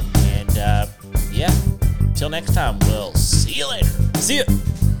 And, until next time, we'll see you later. See ya.